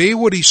obey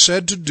what he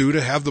said to do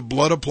to have the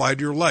blood applied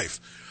to your life.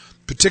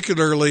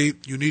 Particularly,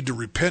 you need to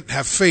repent,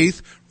 have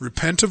faith,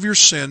 repent of your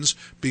sins,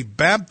 be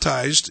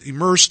baptized,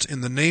 immersed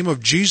in the name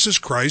of Jesus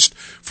Christ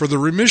for the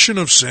remission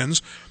of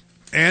sins,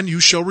 and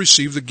you shall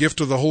receive the gift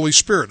of the Holy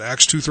Spirit,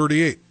 Acts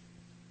 2:38.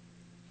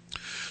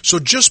 So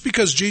just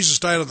because Jesus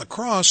died on the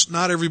cross,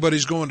 not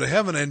everybody's going to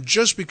heaven, and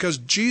just because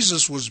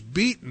Jesus was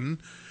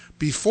beaten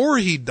before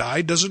he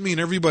died doesn't mean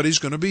everybody's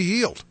going to be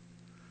healed.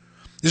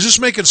 Is this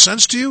making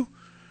sense to you?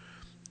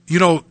 You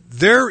know,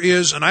 there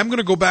is, and I'm going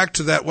to go back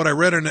to that, what I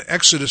read in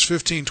Exodus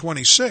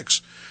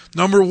 15:26.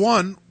 Number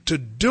 1, to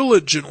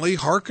diligently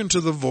hearken to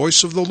the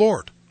voice of the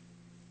Lord.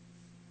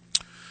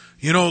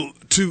 You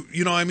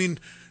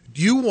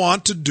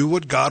want to do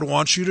what God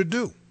wants you to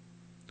do.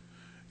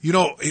 You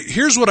know,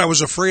 here's what I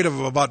was afraid of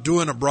about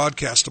doing a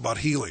broadcast about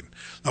healing.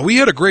 Now, we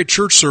had a great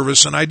church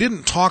service, and I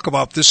didn't talk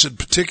about this in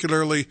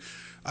particularly.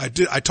 I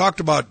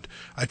talked about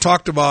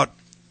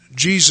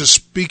Jesus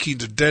speaking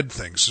to dead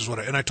things,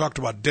 and I talked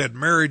about dead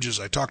marriages,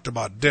 I talked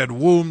about dead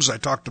wombs, I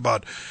talked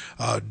about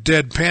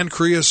dead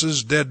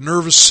pancreases, dead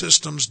nervous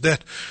systems,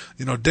 dead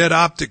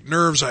optic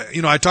nerves.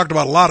 I talked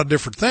about a lot of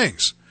different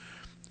things.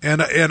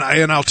 And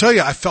I'll tell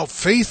you, I felt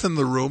faith in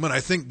the room, and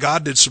I think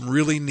God did some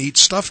really neat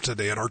stuff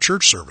today in our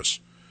church service.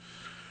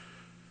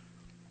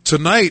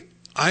 Tonight,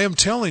 I am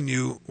telling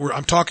you,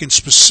 I'm talking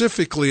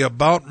specifically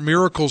about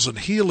miracles and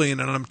healing,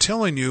 and I'm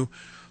telling you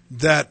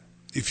that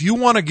if you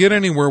want to get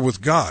anywhere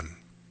with God,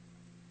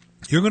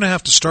 you're going to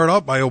have to start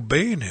out by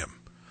obeying him.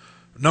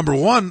 Number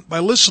 1, by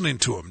listening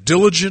to him.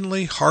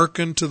 Diligently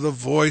hearken to the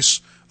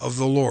voice of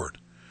the Lord.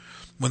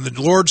 When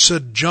the Lord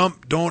said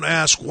jump, don't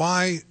ask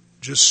why,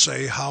 just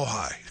say how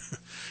high.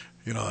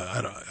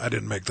 I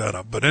didn't make that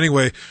up. But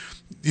anyway,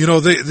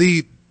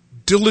 the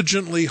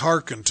diligently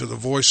hearken to the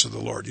voice of the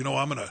Lord. You know,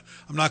 I'm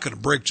not gonna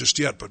break just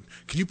yet, but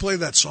can you play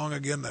that song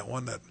again? That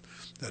one, that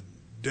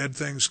Dead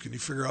Things. Can you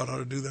figure out how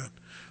to do that?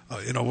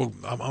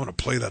 I'm gonna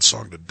play that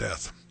song to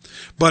death.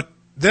 But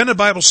then the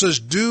Bible says,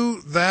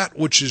 do that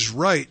which is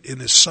right in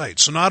His sight.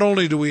 So not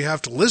only do we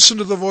have to listen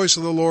to the voice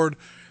of the Lord,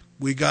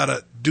 we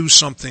gotta do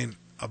something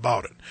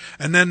about it.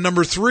 And then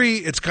number 3,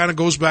 it kind of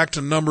goes back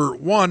to number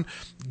 1,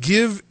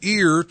 give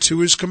ear to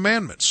His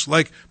commandments.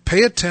 Like,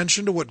 pay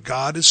attention to what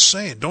God is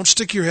saying. Don't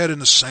stick your head in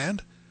the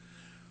sand.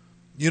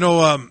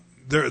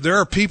 There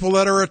are people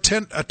that are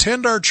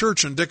attend our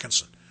church in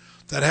Dickenson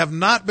that have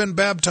not been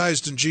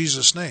baptized in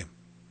Jesus' name.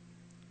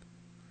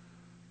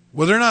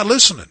 Well, they're not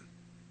listening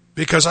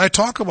because I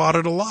talk about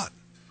it a lot.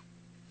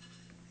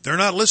 They're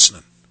not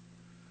listening.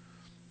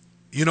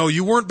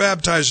 You weren't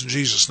baptized in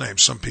Jesus' name,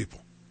 some people.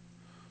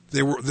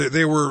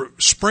 They were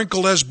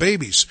sprinkled as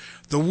babies.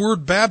 The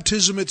word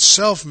baptism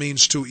itself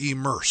means to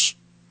immerse.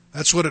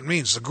 That's what it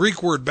means. The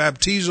Greek word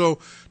baptizo,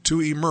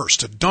 to immerse,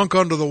 to dunk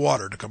under the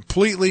water, to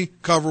completely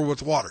cover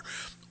with water.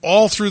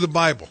 All through the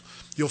Bible,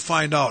 you'll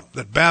find out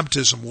that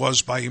baptism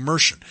was by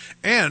immersion.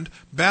 And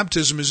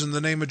baptism is in the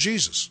name of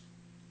Jesus.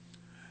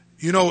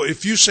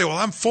 If you say, well,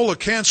 I'm full of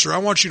cancer, I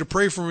want you to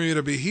pray for me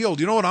to be healed.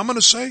 You know what I'm going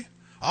to say?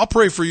 I'll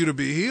pray for you to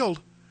be healed.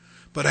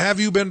 But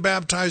have you been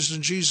baptized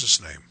in Jesus'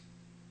 name?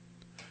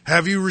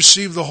 Have you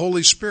received the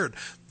Holy Spirit?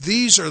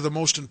 These are the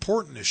most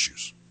important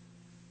issues.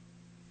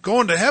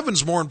 Going to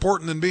heaven's more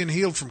important than being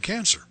healed from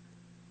cancer.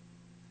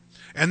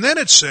 And then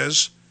it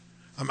says,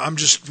 I'm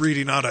just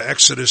reading out of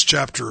Exodus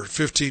chapter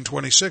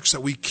 15:26,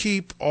 that we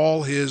keep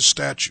all His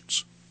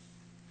statutes.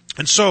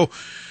 And so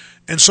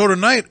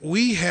tonight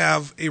we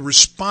have a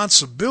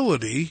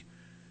responsibility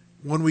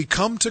when we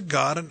come to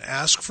God and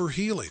ask for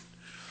healing.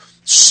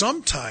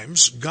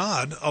 Sometimes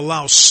God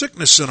allows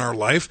sickness in our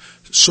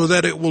life so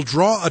that it will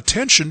draw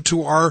attention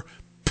to our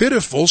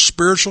pitiful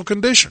spiritual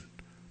condition.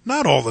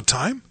 Not all the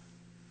time.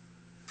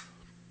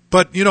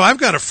 But, I've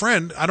got a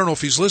friend, I don't know if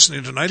he's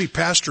listening tonight, he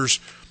pastors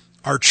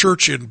our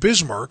church in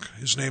Bismarck.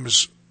 His name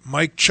is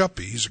Mike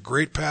Chuppy. He's a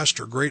great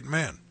pastor, great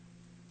man.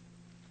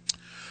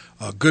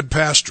 A good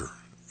pastor.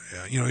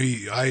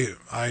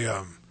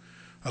 I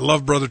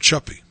love Brother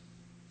Chuppy.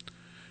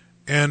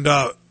 And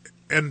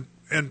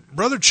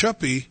Brother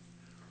Chuppy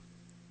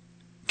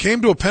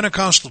came to a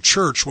Pentecostal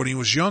church when he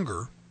was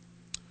younger,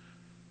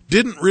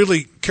 didn't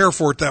really care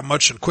for it that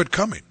much and quit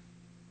coming.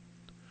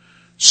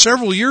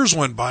 Several years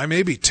went by,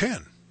 maybe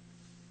 10,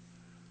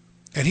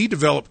 and he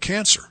developed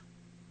cancer.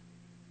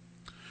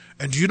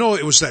 And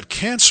it was that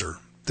cancer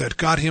that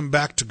got him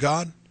back to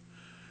God,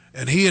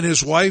 and he and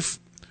his wife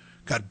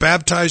got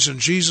baptized in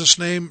Jesus'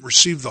 name,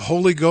 received the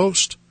Holy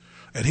Ghost,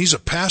 and he's a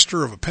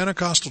pastor of a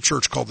Pentecostal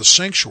church called the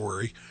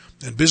Sanctuary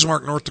in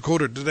Bismarck, North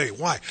Dakota today.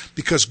 Why?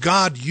 Because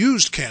God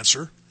used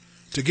cancer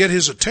to get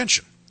His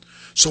attention.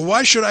 So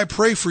why should I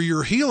pray for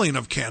your healing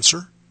of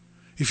cancer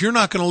if you're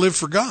not going to live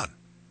for God?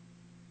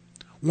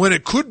 When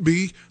it could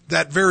be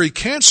that very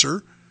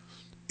cancer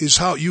is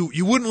how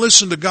you wouldn't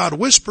listen to God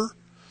whisper.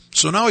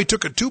 So now He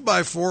took a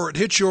 2x4, it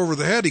hit you over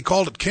the head, He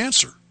called it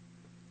cancer.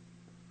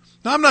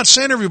 Now I'm not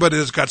saying everybody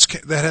that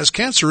has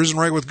cancer isn't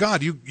right with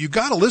God. You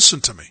got to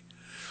listen to me.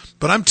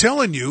 But I'm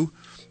telling you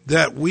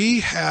that we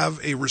have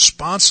a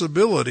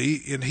responsibility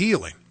in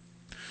healing.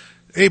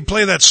 Hey,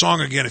 play that song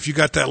again if you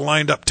got that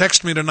lined up.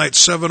 Text me tonight,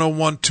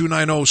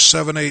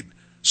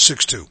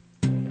 701-290-7862.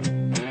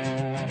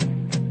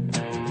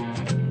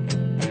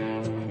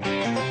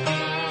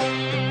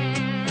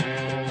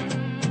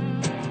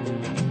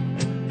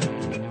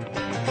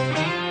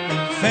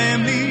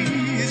 Family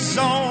is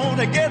all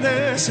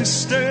together,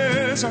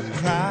 sisters are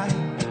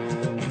crying.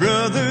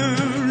 Brother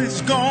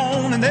is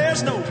gone and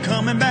there's no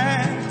coming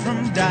back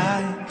from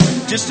dying.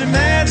 Just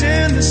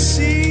imagine the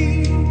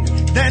scene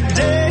that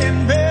day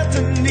in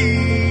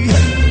Bethany.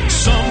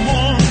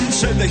 Someone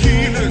said the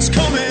healer's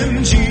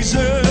coming,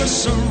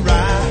 Jesus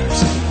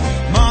arrives.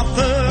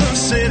 Martha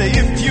said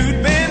if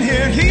you'd been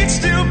here, he'd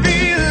still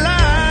be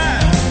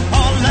alive.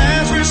 Our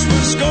Lazarus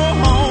was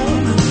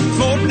gone,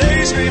 4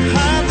 days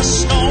behind the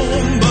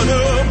stone. But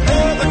a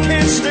brother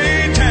can't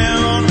stay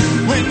down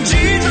when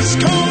Jesus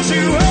calls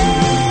you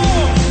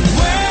home.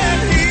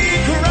 When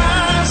he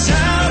cries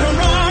out,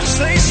 rocks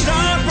they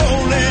start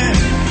rolling.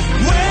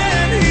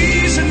 When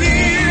he's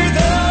near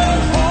the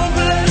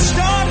hopeless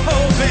start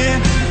hoping.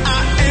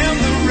 I am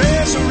the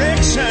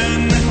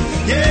resurrection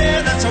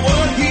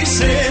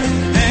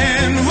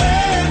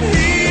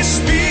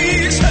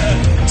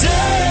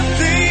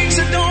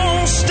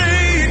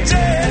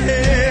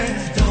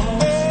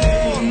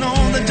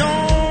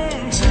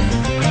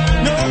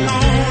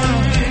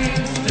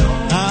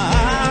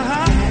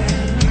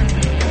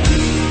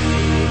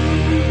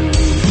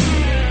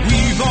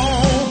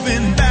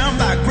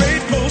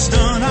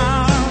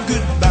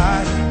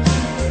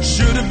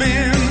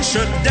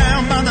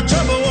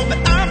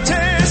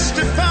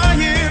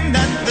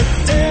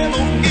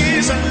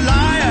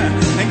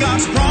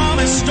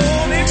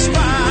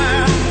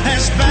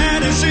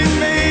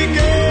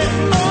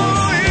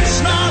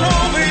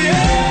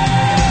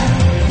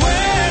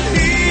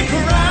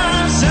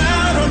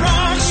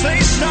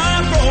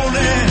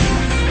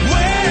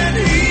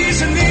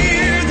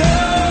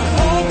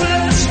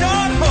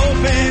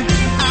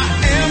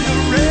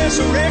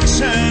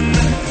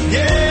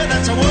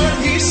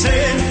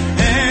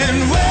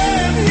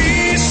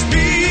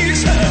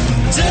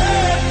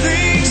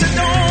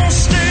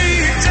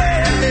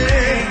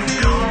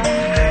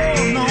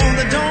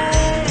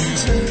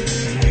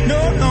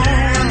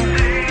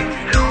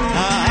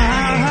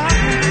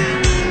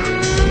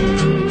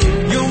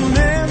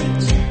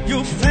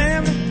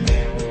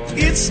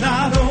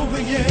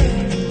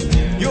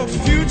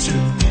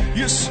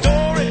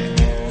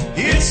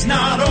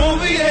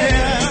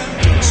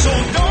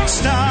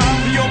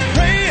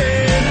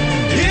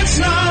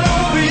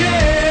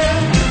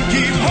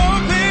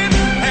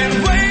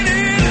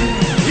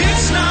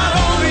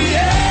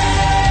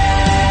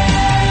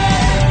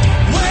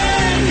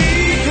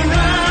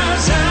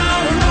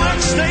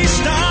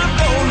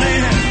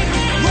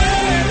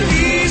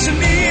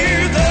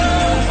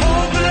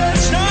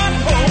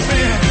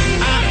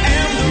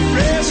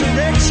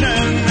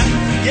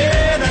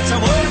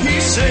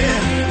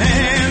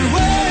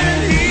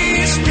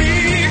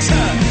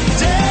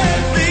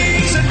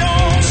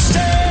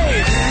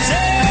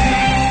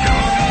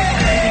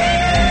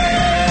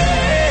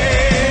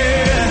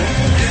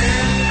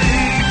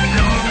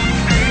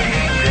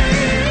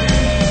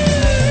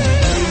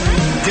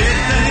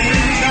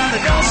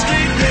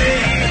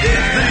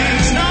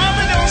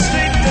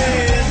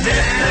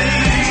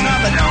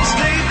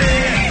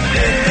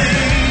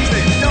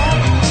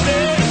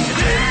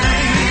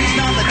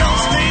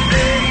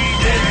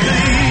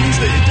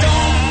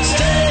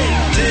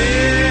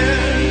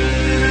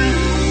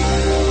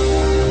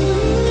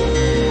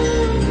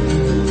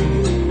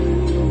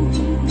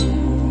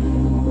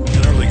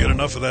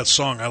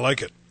song. I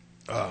like it.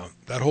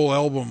 That whole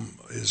album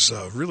is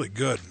really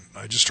good.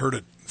 I just heard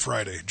it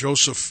Friday.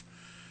 Joseph,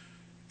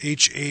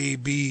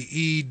 Habedank,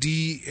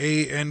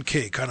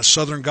 kind of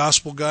Southern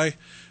gospel guy.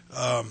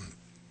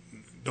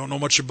 Don't know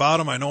much about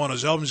him. I know on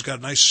his album he's got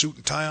a nice suit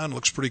and tie on.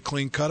 Looks pretty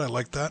clean cut. I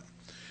like that.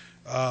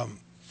 I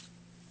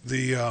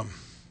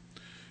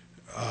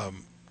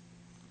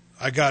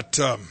got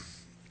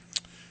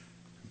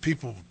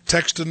people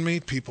texting me,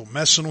 people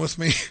messing with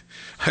me.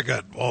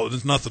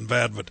 It's nothing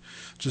bad, but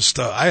just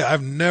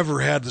I've never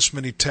had this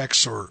many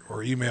texts or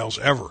emails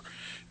ever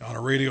on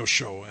a radio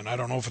show, and I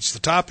don't know if it's the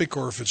topic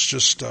or if it's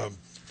just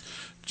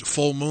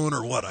full moon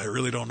or what. I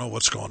really don't know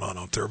what's going on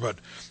out there, but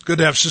good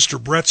to have Sister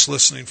Brett's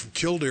listening from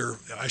Killdeer.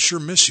 I sure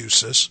miss you,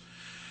 sis.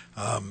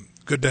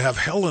 Good to have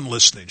Helen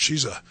listening.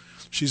 She's a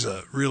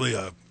really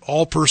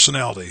all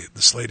personality,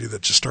 this lady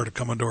that just started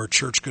coming to our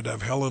church. Good to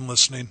have Helen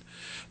listening.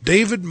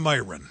 David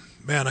Myron.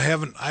 Man,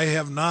 I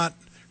have not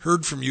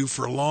heard from you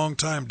for a long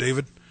time,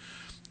 David.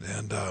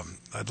 And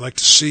I'd like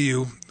to see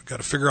you. Got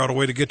to figure out a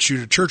way to get you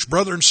to church.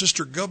 Brother and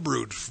Sister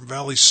Gubrud from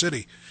Valley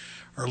City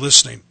are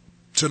listening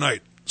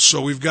tonight.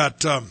 So we've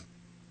got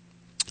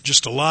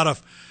just a lot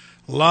of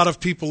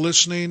people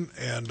listening,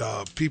 and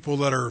people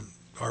that are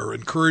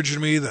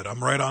encouraging me that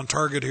I'm right on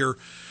target here.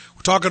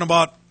 We're talking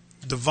about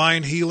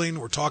divine healing.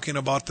 We're talking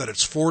about that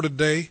it's for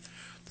today,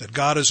 that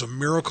God is a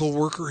miracle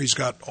worker. He's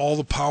got all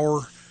the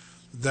power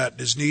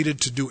that is needed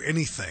to do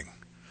anything,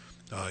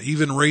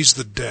 even raise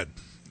the dead.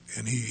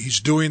 And he's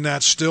doing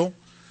that still.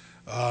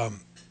 You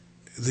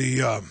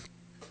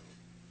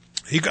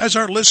guys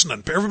aren't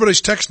listening.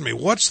 Everybody's texting me,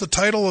 what's the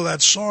title of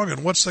that song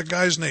and what's that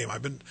guy's name? I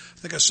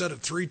think I said it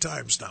 3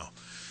 times now.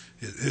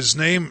 His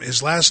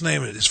first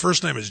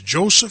name is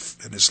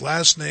Joseph, and his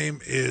last name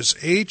is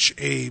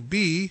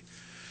Habedank,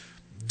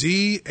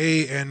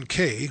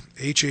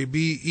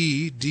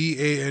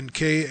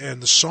 Habedank,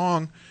 and the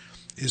song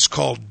is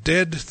called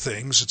Dead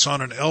Things. It's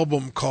on an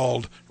album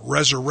called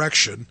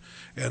Resurrection,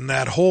 and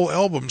that whole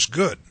album's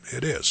good.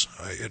 It is.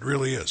 It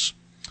really is.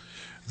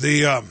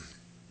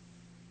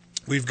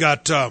 We've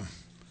got some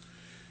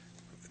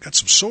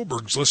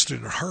Sobergs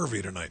listening at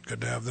Harvey tonight. Good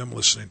to have them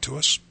listening to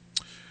us.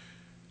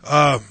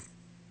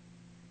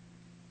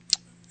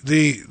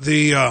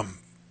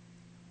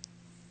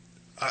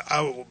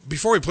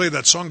 Before we played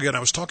that song again, I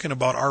was talking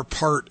about our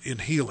part in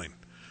healing.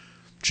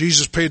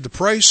 Jesus paid the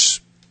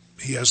price.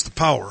 He has the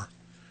power.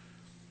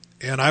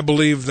 And I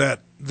believe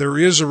that there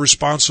is a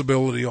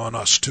responsibility on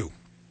us too.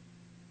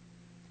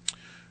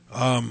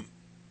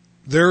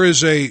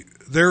 There's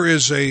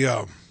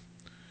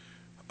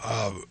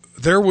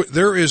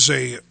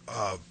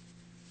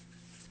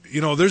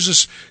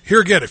this, here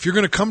again, if you're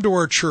going to come to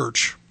our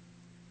church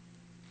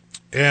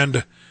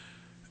and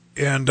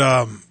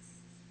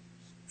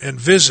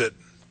visit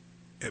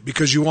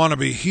because you want to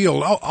be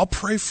healed, I'll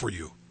pray for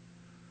you.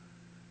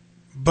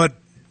 But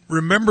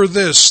remember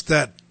this,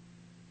 that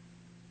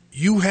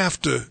you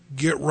have to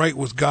get right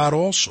with God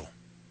also.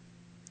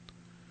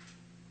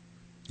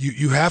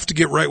 You have to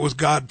get right with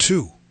God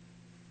too.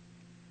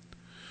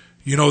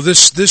 You know,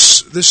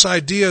 this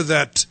idea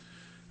that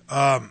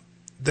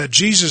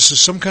Jesus is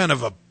some kind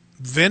of a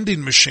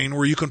vending machine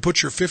where you can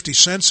put your 50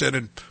 cents in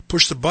and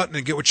push the button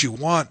and get what you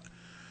want,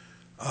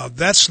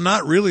 that's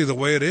not really the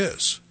way it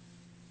is.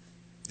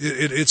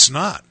 It's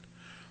not.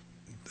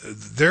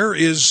 There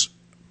is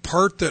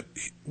part that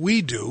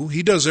we do.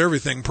 He does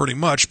everything pretty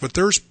much, but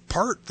there's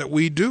part that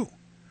we do.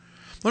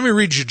 Let me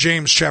read you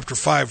James chapter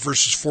 5,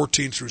 verses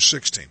 14 through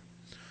 16.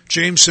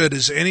 James said,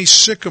 "Is any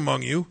sick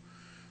among you?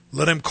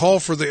 Let him call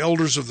for the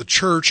elders of the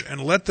church,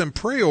 and let them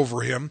pray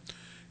over him,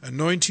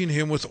 anointing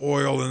him with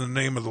oil in the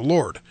name of the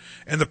Lord.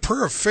 And the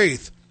prayer of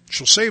faith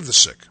shall save the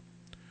sick,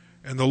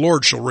 and the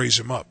Lord shall raise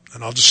him up."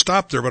 And I'll just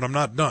stop there, but I'm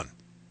not done.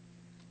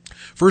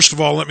 First of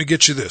all, let me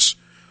get you this.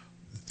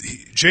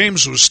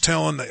 James was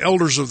telling the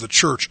elders of the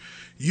church,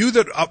 you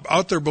that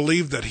out there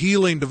believe that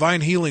healing,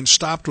 divine healing,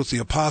 stopped with the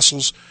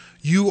apostles,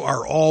 you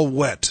are all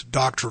wet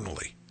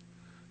doctrinally.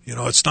 You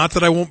know, it's not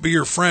that I won't be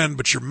your friend,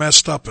 but you're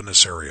messed up in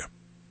this area.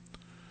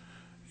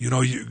 You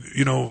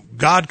know,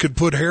 God could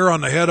put hair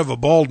on the head of a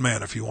bald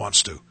man if he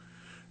wants to.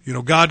 You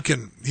know, God's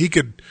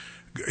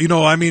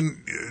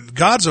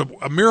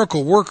a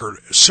miracle worker.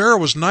 Sarah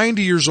was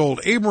 90 years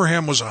old.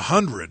 Abraham was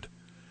 100.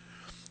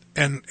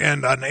 And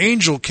an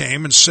angel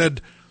came and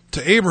said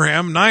to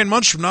Abraham, 9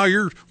 months from now,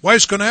 your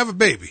wife's going to have a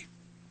baby.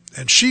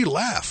 And she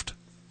laughed.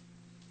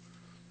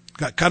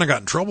 Got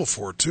in trouble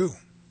for it too.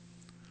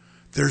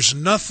 There's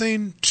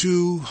nothing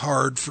too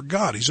hard for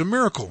God. He's a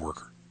miracle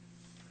worker.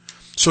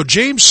 So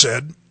James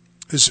said,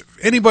 is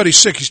anybody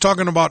sick? He's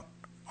talking about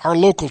our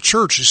local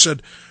church. He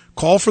said,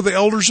 call for the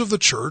elders of the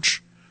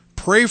church,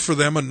 pray for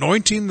them,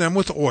 anointing them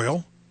with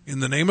oil in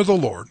the name of the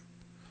Lord.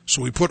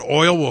 So we put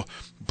oil, we'll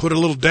put a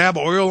little dab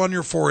of oil on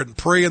your forehead and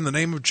pray in the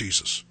name of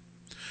Jesus.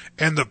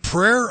 And the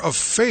prayer of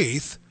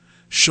faith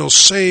shall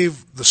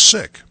save the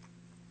sick.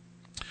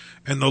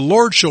 And the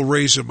Lord shall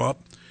raise him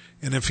up,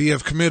 and if he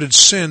have committed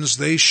sins,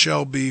 they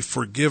shall be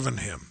forgiven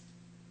him.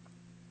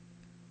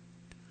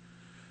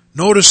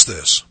 Notice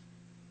this.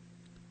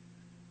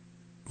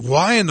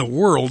 Why in the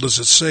world does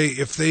it say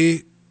if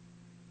they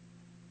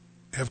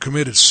have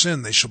committed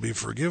sin, they shall be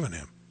forgiven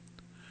him?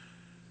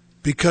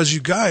 Because you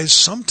guys,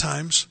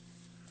 sometimes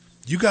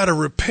you got to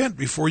repent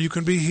before you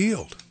can be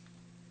healed.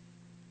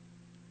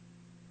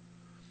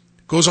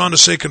 It goes on to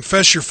say,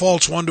 confess your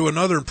faults one to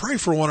another and pray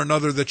for one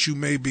another that you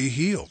may be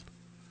healed.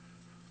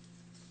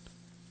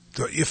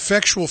 The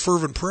effectual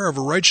fervent prayer of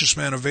a righteous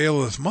man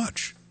availeth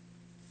much.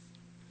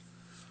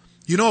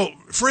 You know,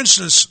 for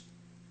instance,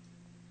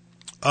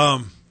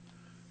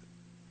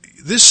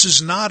 this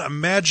is not a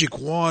magic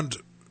wand.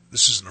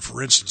 This isn't a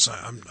for instance.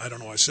 I don't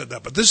know why I said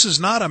that, but this is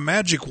not a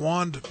magic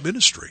wand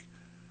ministry.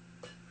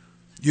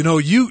 You know,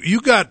 you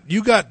got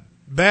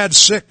bad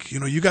sick. You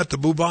know, you got the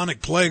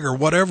bubonic plague or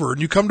whatever, and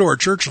you come to our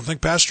church and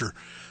think Pastor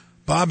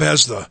Bob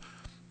has the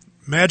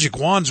magic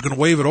wand's going to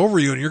wave it over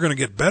you and you're going to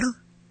get better.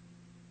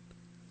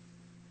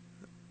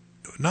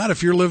 Not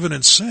if you're living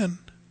in sin.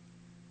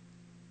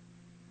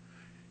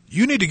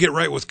 You need to get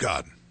right with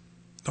God.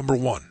 Number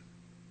one.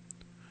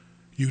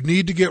 You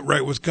need to get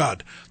right with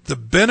God. The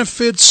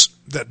benefits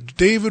that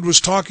David was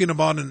talking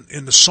about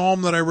in the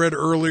psalm that I read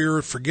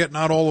earlier, forget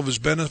not all of his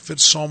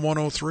benefits, Psalm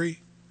 103.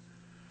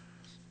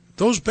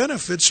 Those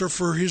benefits are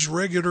for his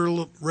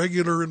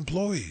regular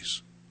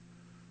employees.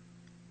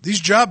 These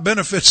job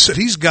benefits that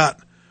he's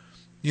got,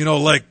 you know,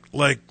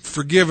 like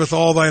forgiveth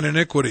all thine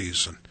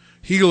iniquities and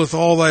healeth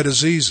all thy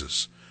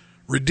diseases,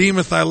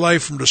 redeemeth thy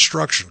life from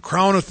destruction,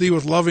 crowneth thee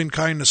with loving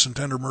kindness and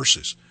tender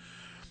mercies.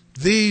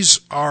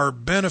 These are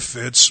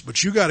benefits,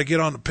 but you got to get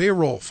on the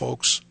payroll,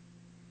 folks.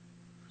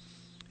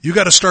 You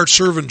got to start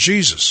serving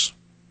Jesus.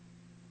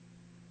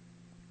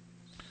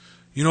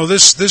 You know,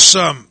 this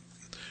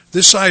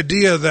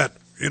idea that,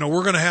 you know,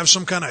 we're going to have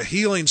some kind of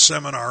healing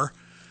seminar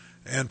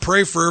and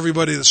pray for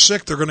everybody that's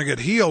sick, they're going to get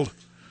healed.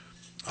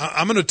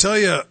 I'm going to tell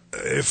you,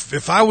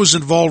 if I was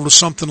involved with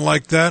something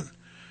like that,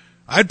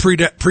 I'd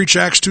preach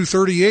Acts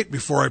 2:38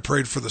 before I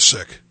prayed for the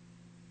sick.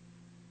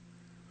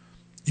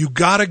 You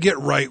got to get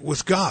right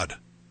with God.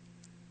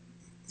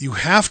 You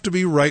have to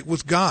be right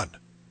with God.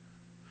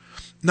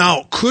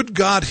 Now, could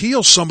God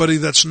heal somebody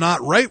that's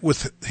not right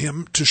with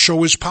him to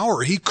show his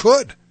power? He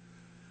could.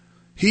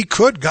 He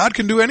could. God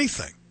can do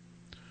anything.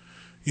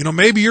 You know,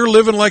 maybe you're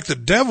living like the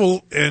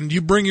devil and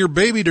you bring your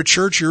baby to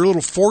church, your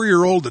little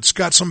 4-year-old that's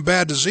got some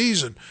bad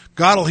disease, and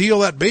God will heal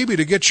that baby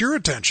to get your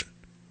attention.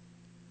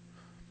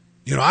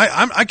 You know,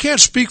 I can't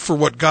speak for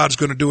what God's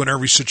going to do in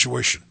every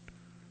situation.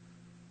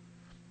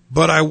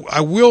 But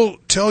I will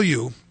tell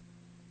you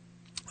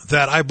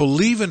that I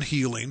believe in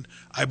healing.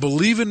 I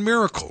believe in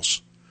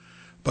miracles.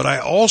 But I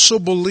also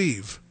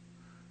believe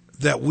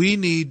that we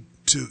need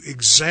to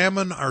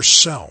examine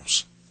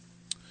ourselves.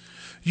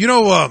 You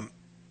know,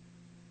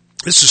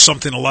 this is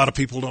something a lot of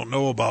people don't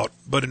know about,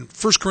 but in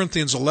 1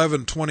 Corinthians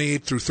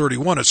 11:28 through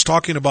 31, it's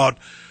talking about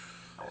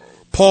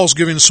Paul's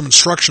giving some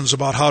instructions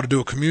about how to do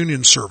a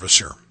communion service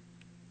here.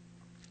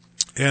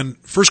 And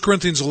 1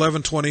 Corinthians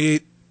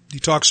 11:28, he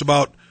talks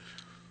about,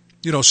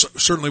 you know,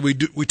 certainly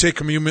we take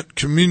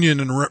communion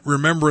in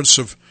remembrance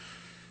of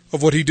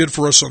what he did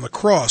for us on the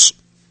cross.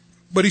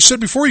 But he said,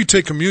 before you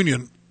take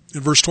communion,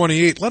 in verse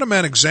 28, let a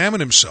man examine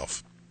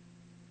himself,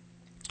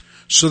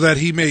 so that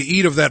he may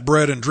eat of that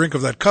bread and drink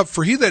of that cup.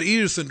 For he that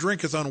eateth and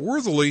drinketh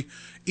unworthily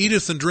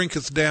eateth and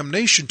drinketh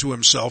damnation to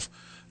himself,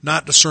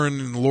 not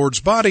discerning the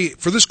Lord's body.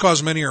 For this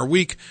cause many are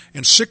weak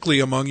and sickly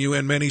among you,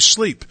 and many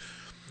sleep.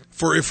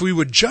 For if we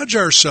would judge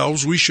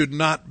ourselves, we should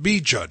not be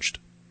judged.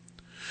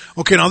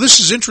 Okay, now this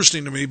is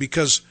interesting to me,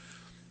 because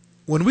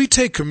when we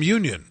take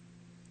communion,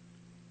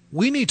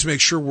 we need to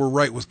make sure we're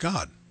right with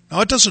God.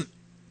 Now, it doesn't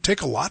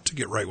take a lot to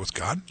get right with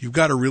God. You've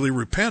got to really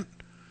repent.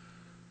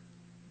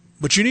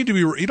 But you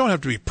don't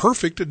have to be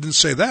perfect. It didn't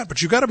say that,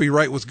 but you've got to be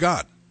right with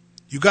God.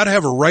 You've got to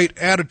have a right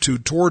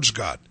attitude towards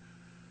God.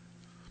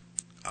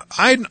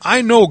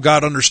 I know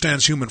God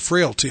understands human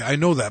frailty. I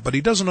know that, but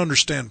he doesn't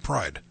understand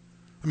pride.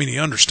 I mean, he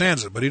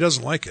understands it, but he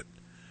doesn't like it.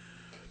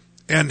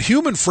 And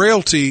human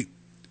frailty,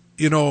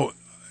 you know,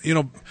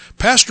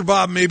 Pastor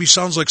Bob maybe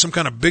sounds like some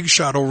kind of big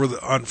shot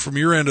from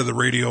your end of the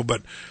radio,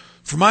 but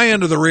from my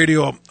end of the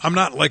radio, I'm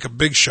not like a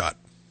big shot.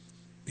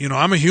 You know,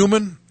 I'm a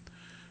human.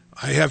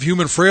 I have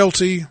human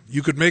frailty.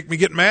 You could make me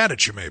get mad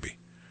at you maybe.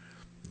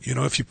 You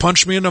know, if you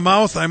punch me in the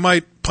mouth, I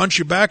might punch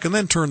you back and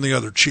then turn the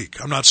other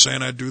cheek. I'm not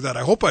saying I'd do that.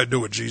 I hope I'd do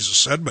what Jesus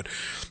said,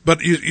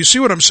 but you see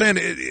what I'm saying?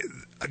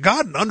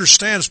 God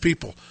understands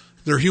people,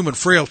 their human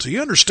frailty. He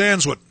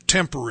understands what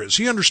temper is.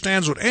 He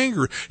understands what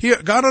anger is.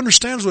 God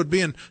understands what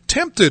being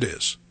tempted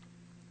is.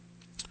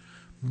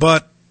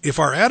 But if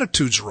our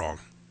attitude's wrong,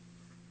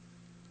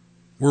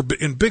 we're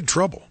in big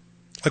trouble.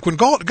 Like when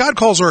God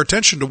calls our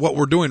attention to what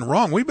we're doing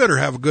wrong, we better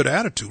have a good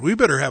attitude. We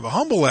better have a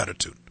humble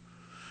attitude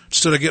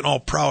instead of getting all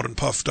proud and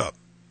puffed up.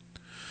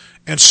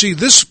 And see,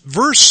 this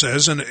verse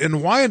says,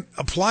 and why it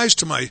applies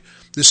to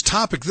this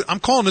topic,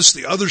 I'm calling this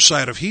the other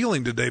side of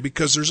healing today,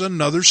 because there's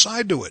another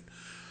side to it.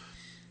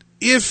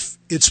 If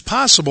it's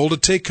possible to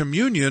take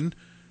communion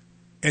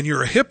and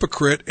you're a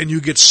hypocrite and you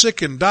get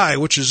sick and die,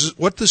 which is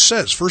what this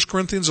says, 1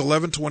 Corinthians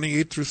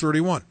 11:28 through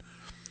 31.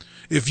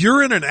 If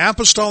you're in an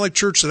apostolic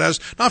church that has,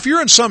 now if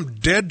you're in some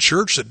dead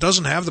church that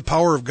doesn't have the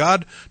power of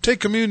God, take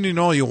communion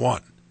all you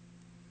want.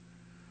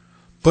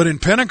 But in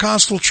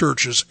Pentecostal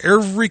churches,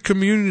 every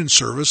communion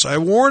service, I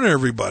warn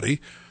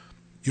everybody,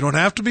 you don't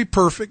have to be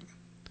perfect.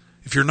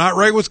 If you're not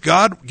right with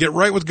God, get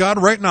right with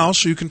God right now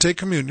so you can take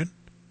communion.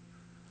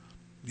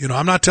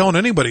 I'm not telling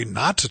anybody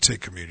not to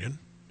take communion.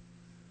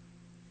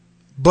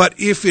 But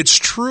if it's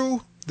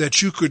true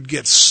that you could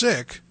get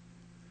sick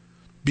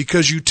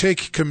because you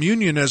take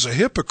communion as a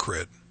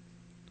hypocrite,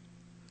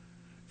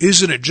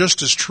 isn't it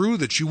just as true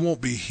that you won't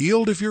be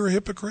healed if you're a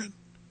hypocrite?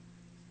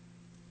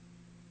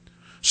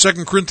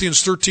 2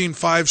 Corinthians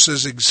 13:5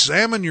 says,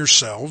 examine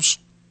yourselves,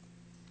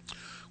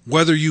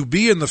 whether you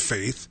be in the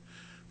faith,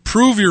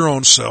 prove your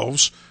own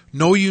selves,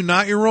 know you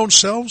not your own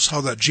selves, how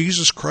that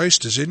Jesus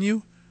Christ is in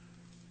you,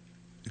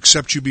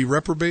 except you be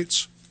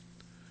reprobates.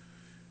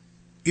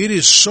 It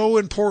is so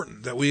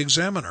important that we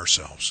examine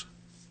ourselves.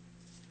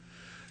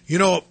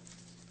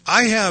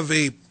 I have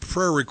a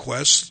prayer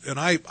request, and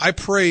I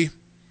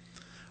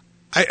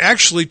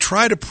actually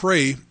try to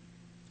pray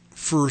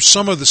for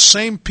some of the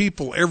same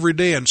people every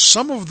day, and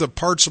some of the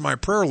parts of my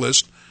prayer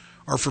list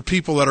are for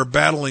people that are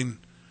battling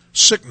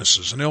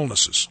sicknesses and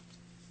illnesses.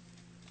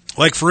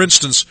 Like, for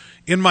instance,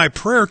 in my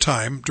prayer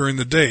time during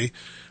the day,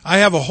 I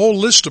have a whole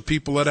list of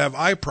people that have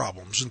eye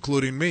problems,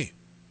 including me.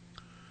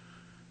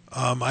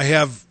 I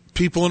have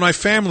people in my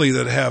family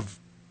that have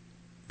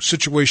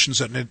situations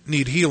that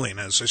need healing.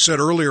 As I said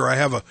earlier, I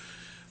have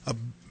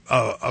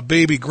a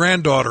baby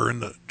granddaughter in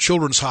the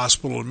children's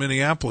hospital in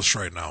Minneapolis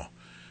right now,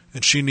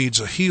 and she needs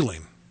a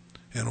healing.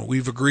 And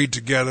we've agreed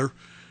together,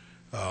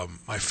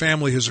 my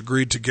family has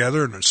agreed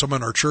together, and some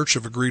in our church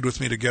have agreed with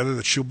me together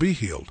that she'll be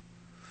healed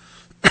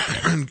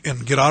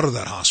and get out of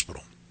that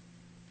hospital.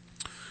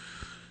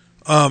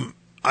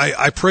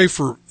 I pray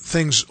for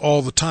things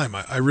all the time.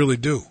 I really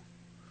do.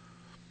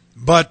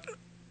 But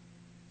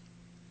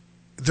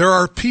there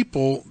are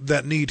people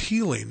that need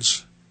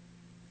healings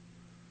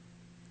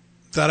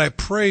that I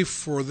pray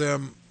for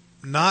them,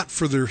 not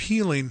for their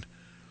healing,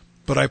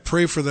 but I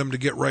pray for them to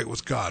get right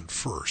with God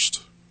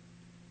first.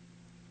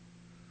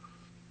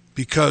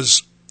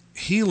 Because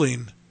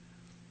healing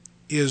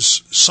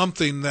is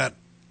something that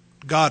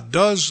God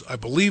does. I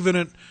believe in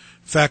it. In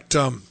fact,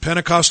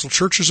 Pentecostal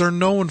churches are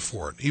known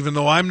for it, even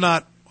though I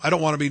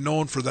don't want to be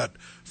known for that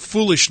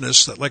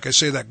foolishness, that, like I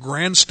say, that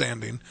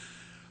grandstanding,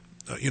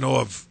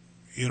 of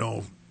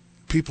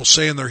people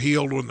saying they're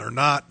healed when they're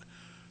not.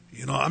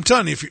 I'm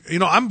telling you,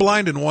 I'm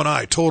blind in one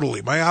eye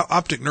totally. My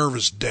optic nerve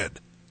is dead.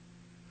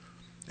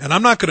 And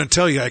I'm not going to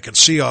tell you I can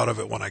see out of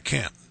it when I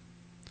can't.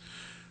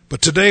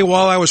 But today,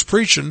 while I was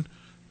preaching,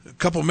 a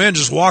couple of men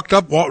just walked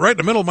right in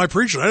the middle of my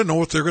preaching. I didn't know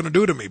what they were going to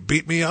do to me,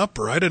 beat me up,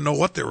 or I didn't know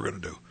what they were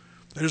going to do.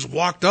 They just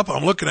walked up.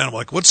 I'm looking at them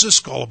like, what's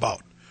this all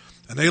about?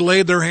 And they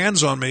laid their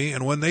hands on me,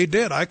 and when they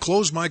did, I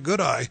closed my good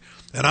eye,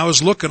 and I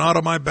was looking out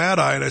of my bad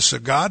eye, and I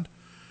said, God,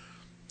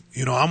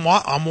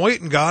 I'm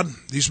waiting, God.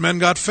 These men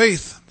got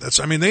faith.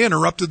 They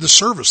interrupted the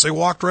service. They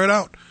walked right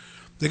out.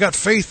 They got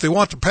faith. They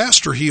want the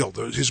pastor healed,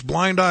 his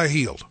blind eye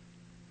healed.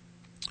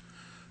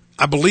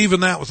 I believe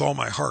in that with all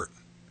my heart.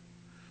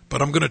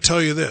 But I'm going to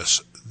tell you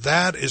this.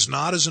 That is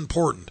not as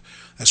important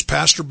as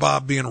Pastor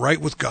Bob being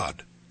right with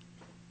God.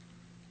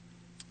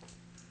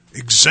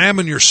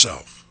 Examine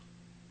yourself,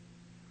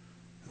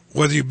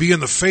 whether you be in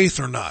the faith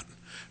or not.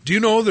 Do you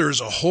know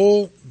there's a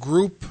whole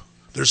group,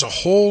 there's a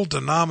whole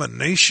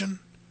denomination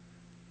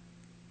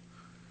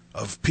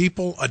of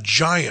people, a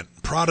giant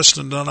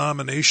Protestant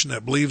denomination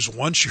that believes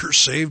once you're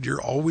saved,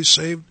 you're always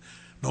saved,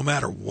 no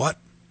matter what?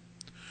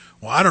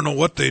 Well, I don't know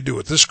what they do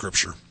with this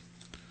scripture.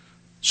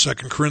 2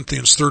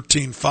 Corinthians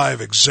 13:5,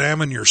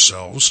 examine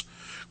yourselves,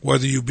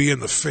 whether you be in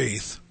the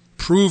faith,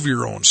 prove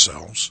your own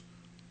selves.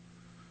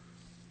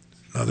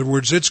 In other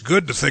words, it's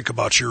good to think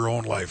about your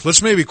own life.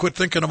 Let's maybe quit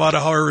thinking about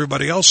how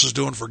everybody else is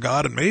doing for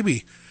God, and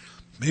maybe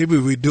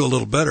we do a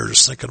little better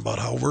just thinking about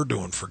how we're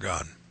doing for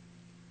God.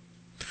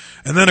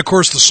 And then, of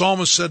course, the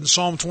psalmist said in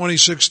Psalm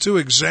 26:2,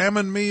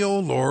 examine me, O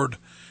Lord,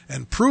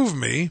 and prove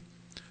me,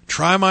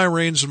 try my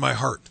reins and my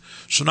heart.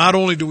 So not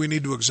only do we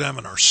need to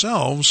examine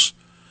ourselves,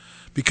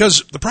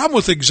 because the problem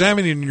with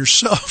examining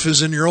yourself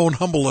is, in your own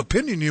humble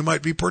opinion, you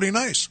might be pretty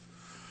nice.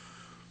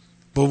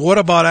 But what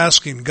about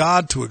asking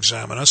God to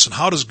examine us? And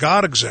how does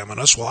God examine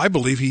us? Well, I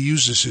believe he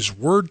uses his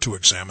word to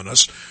examine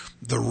us,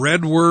 the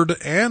read word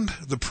and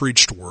the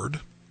preached word,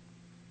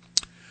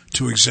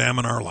 to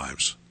examine our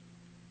lives.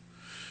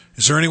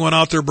 Is there anyone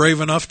out there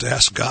brave enough to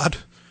ask God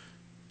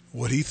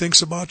what he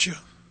thinks about you,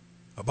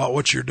 about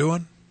what you're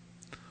doing?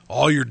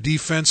 All your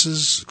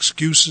defenses,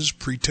 excuses,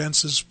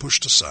 pretenses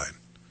pushed aside.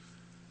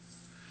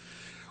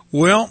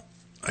 Well,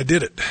 I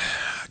did it.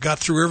 I got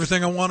through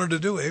everything I wanted to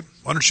do, Abe.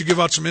 Why don't you give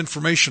out some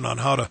information on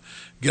how to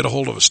get a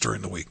hold of us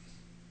during the week?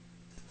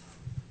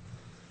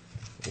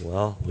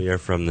 Well, we are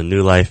from the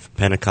New Life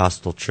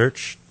Pentecostal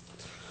Church,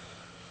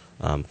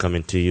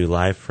 coming to you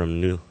live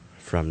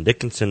from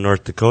Dickenson,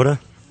 North Dakota.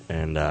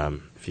 And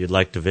if you'd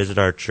like to visit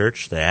our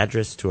church, the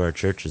address to our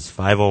church is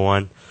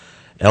 501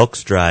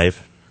 Elks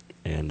Drive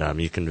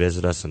And you can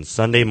visit us on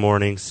Sunday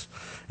mornings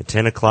at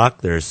 10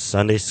 o'clock. There's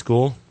Sunday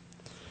school.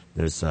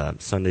 There's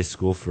Sunday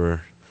school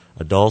for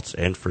adults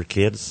and for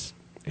kids.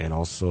 And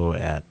also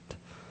at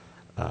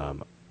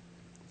and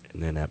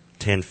then at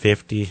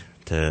 10:50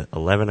 to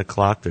 11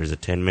 o'clock, there's a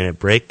 10-minute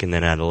break. And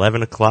then at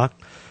 11 o'clock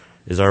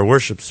is our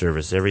worship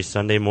service every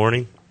Sunday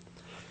morning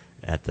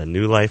at the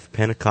New Life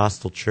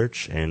Pentecostal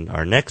Church. And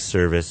our next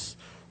service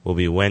will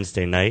be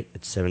Wednesday night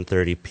at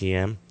 7:30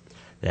 p.m.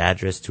 The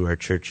address to our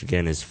church,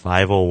 again, is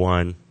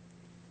 501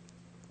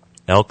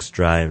 Elks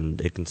Drive in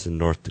Dickenson,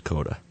 North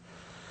Dakota.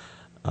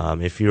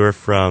 If you are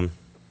from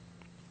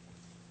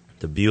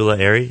the Beulah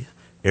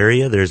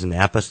area, there's an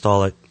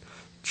apostolic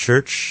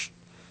church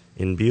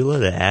in Beulah.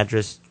 The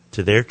address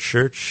to their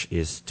church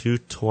is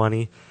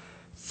 220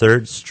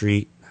 3rd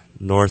Street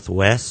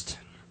Northwest.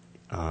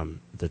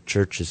 The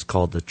church is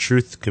called the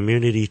Truth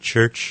Community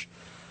Church.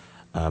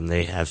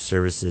 They have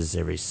services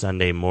every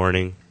Sunday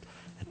morning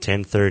at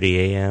 10:30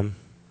 a.m.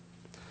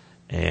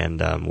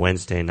 and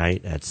Wednesday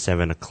night at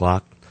 7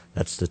 o'clock.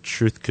 That's the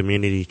Truth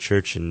Community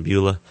Church in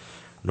Beulah,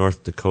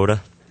 North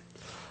Dakota.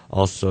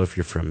 Also, if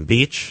you're from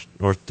Beach,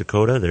 North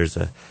Dakota, there's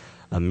a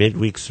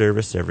midweek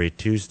service every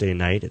Tuesday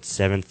night at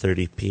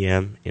 7:30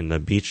 p.m. in the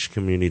Beach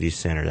Community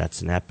Center.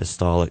 That's an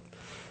apostolic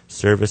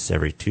service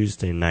every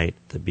Tuesday night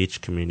at the Beach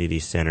Community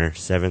Center,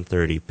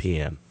 7:30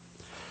 p.m.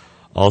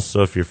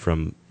 Also, if you're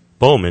from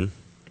Bowman,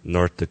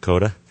 North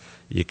Dakota,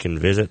 you can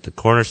visit the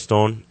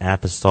Cornerstone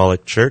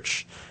Apostolic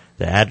Church.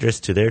 The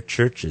address to their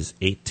church is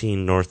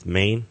 18 North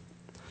Main.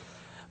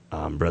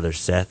 Brother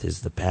Seth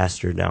is the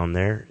pastor down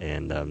there,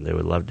 and they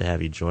would love to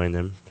have you join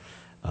them.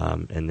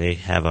 And they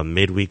have a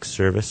midweek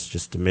service,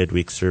 just a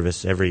midweek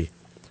service, every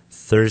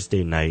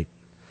Thursday night,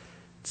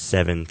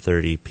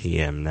 7:30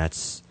 p.m.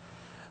 That's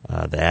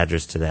the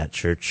address to that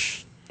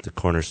church. The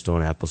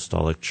Cornerstone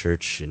Apostolic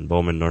Church in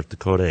Bowman, North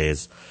Dakota,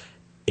 is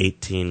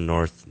 18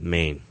 North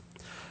Main.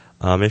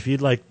 If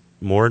you'd like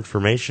more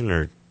information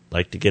or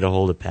like to get a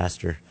hold of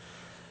Pastor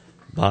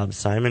Bob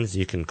Simons,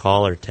 you can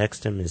call or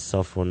text him. His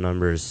cell phone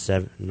number is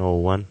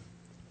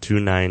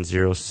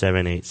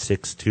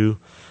 701-290-7862,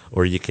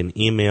 or you can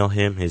email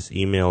him. His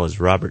email is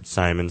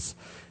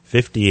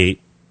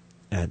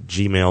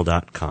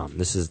robertsimons58@gmail.com.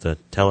 This is the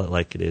Tell It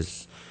Like It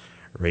Is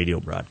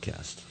radio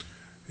broadcast.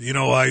 You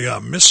know, I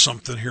missed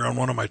something here on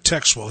one of my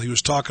texts while he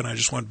was talking. I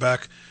just went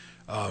back.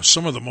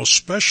 Some of the most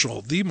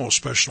special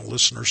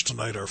listeners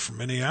tonight are from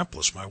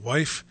Minneapolis. My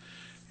wife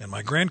and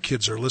my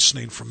grandkids are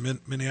listening from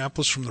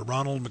Minneapolis, from the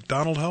Ronald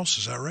McDonald House.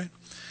 Is that right?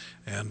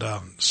 And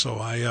so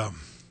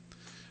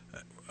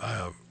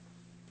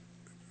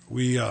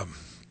we are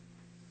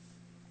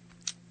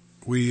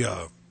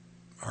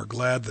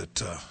glad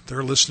that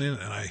they're listening.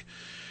 And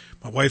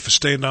my wife is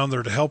staying down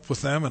there to help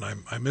with them, and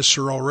I miss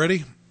her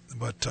already.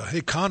 But hey,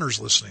 Connor's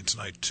listening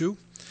tonight too.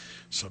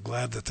 So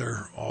glad that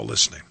they're all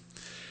listening.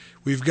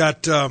 We've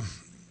got.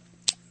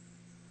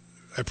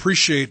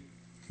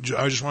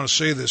 I just want to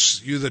say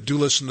this, you that do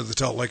listen to the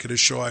Tell It Like It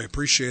Is show, I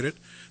appreciate it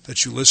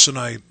that you listen.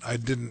 I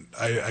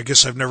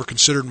guess I've never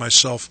considered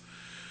myself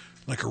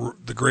like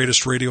the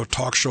greatest radio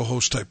talk show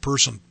host type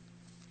person,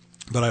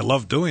 but I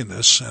love doing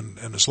this, and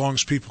as long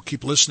as people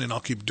keep listening,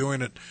 I'll keep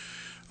doing it.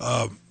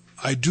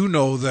 I do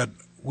know that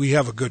we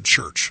have a good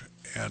church,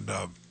 and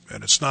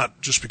it's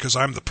not just because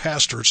I'm the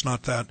pastor. It's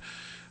not that.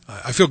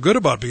 I feel good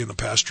about being the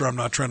pastor. I'm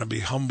not trying to be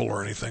humble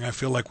or anything. I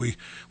feel like we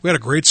had a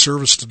great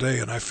service today,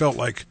 and I felt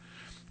like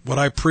what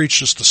I preached,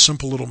 just a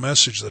simple little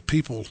message that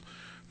people,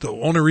 the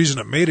only reason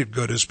it made it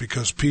good is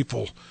because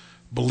people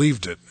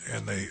believed it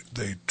and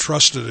they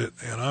trusted it,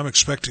 and I'm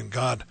expecting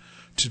God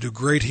to do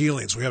great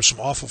healings. We have some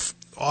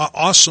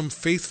awesome,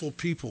 faithful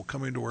people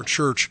coming to our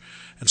church,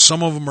 and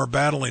some of them are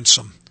battling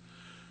some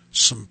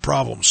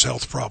problems,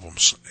 health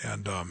problems,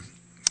 and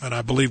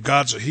I believe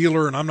God's a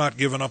healer, and I'm not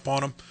giving up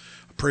on him.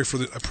 I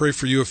pray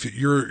for you if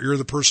you're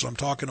the person I'm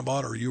talking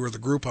about, or you are the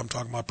group I'm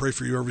talking about. I pray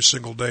for you every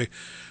single day,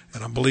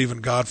 and I'm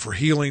believing God for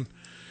healing.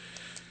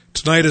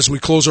 Tonight, as we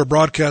close our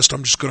broadcast,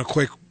 I'm just going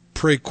to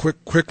pray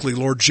quickly.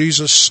 Lord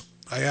Jesus,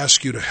 I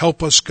ask you to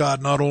help us,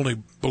 God, not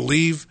only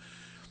believe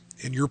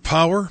in your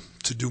power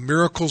to do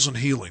miracles and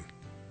healing,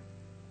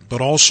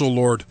 but also,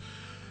 Lord,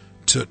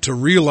 to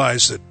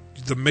realize that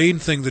the main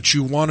thing that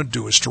you want to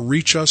do is to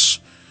reach us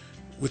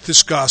with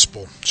this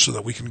gospel so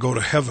that we can go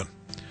to heaven.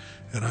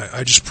 And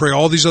I just pray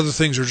all these other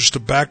things are just a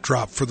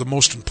backdrop for the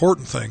most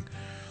important thing,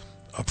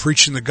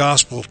 preaching the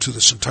gospel to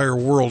this entire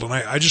world. And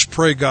I just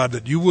pray, God,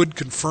 that you would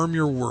confirm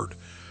your word,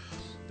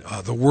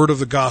 the word of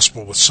the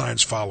gospel, with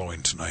signs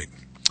following tonight.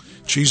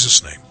 In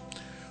Jesus' name.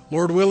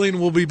 Lord willing,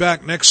 we'll be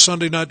back next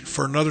Sunday night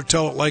for another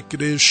Tell It Like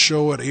It Is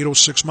show at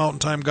 8:06 Mountain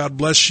Time. God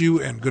bless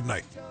you, and good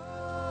night.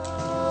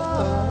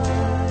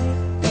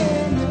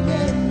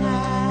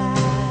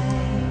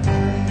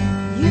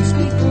 You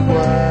speak the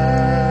word.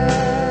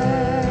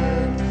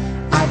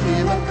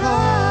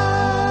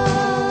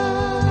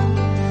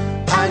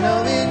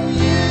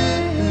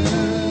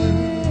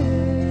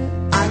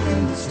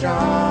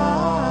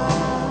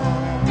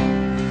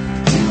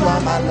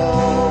 My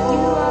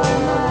Lord, you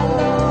are my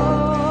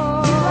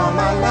Lord, you are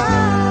my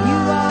life.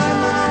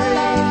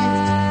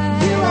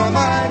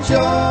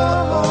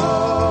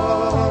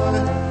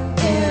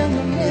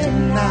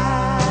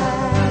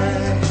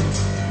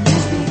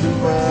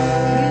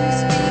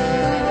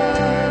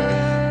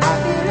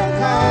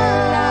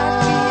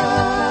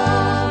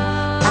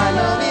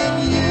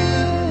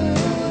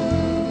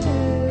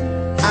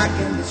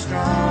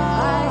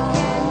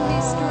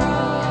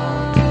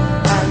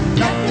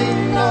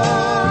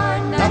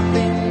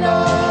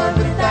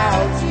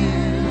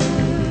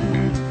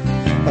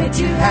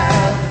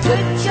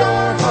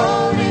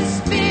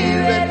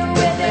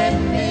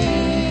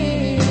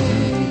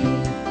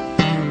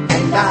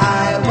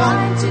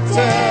 to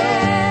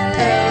tell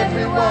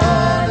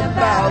everyone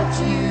about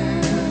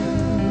you.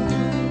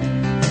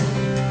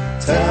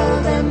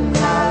 Tell them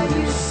how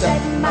you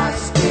set my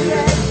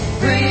spirit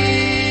free.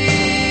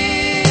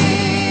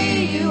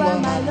 You are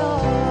my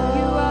Lord.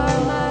 You are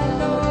my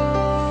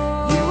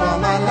Lord. You are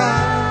my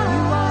life.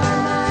 You are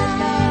my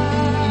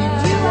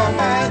life. You are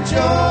my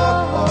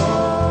joy.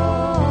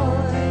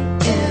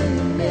 In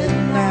the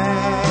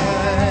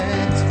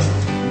midnight,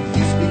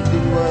 you speak the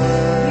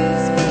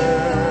word.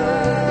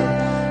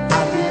 I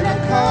feel a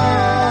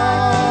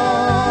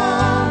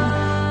calm.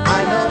 I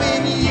know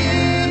in you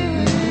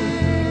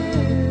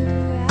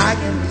I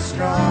can be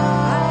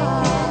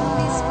strong.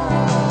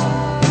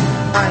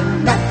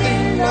 I'm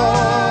nothing,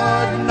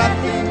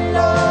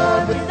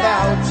 Lord,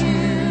 without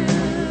you.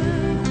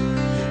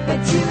 But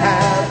you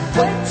have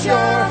put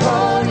your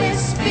Holy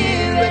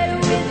Spirit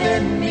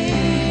within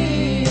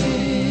me.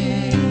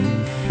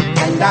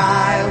 And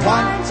I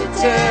want to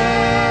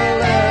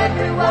tell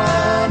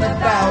everyone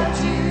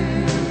about you.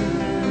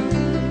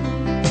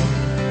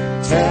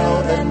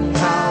 Tell them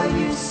how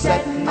you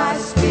set my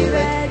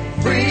spirit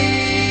free.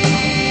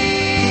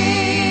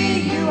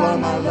 You are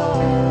my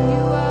Lord.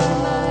 You are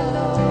my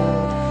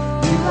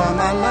Lord. You are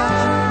my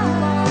life.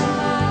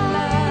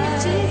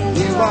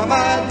 You are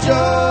my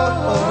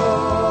joy.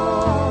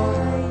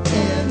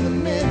 In the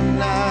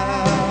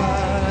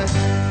midnight,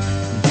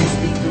 you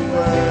speak the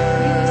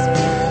word.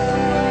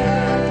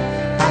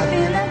 I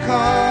feel a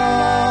calm.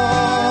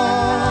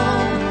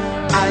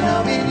 I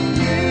know in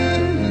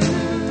you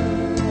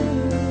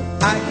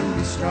I can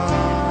be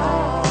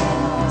strong.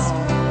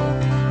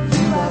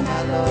 You are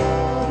my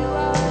Lord. You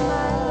are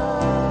my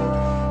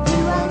Lord.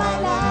 You are my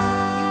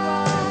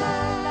life.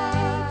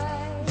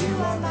 You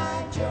are my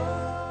joy.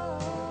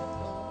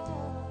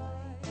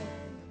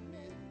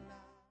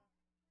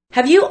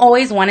 Have you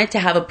always wanted to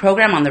have a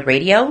program on the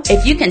radio?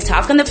 If you can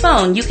talk on the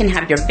phone, you can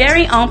have your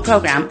very own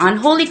program on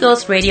Holy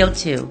Ghost Radio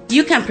 2.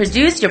 You can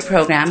produce your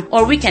program,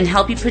 or we can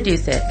help you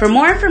produce it. For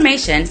more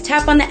information,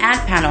 tap on the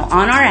ad panel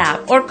on our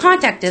app or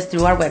contact us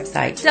through our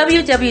website,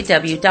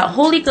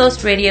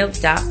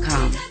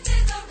 www.holyghostradio.com.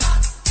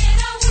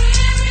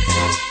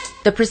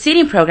 The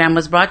preceding program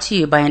was brought to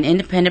you by an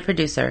independent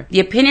producer.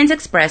 The opinions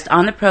expressed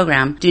on the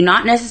program do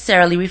not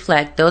necessarily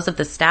reflect those of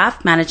the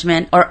staff,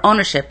 management, or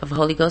ownership of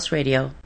Holy Ghost Radio.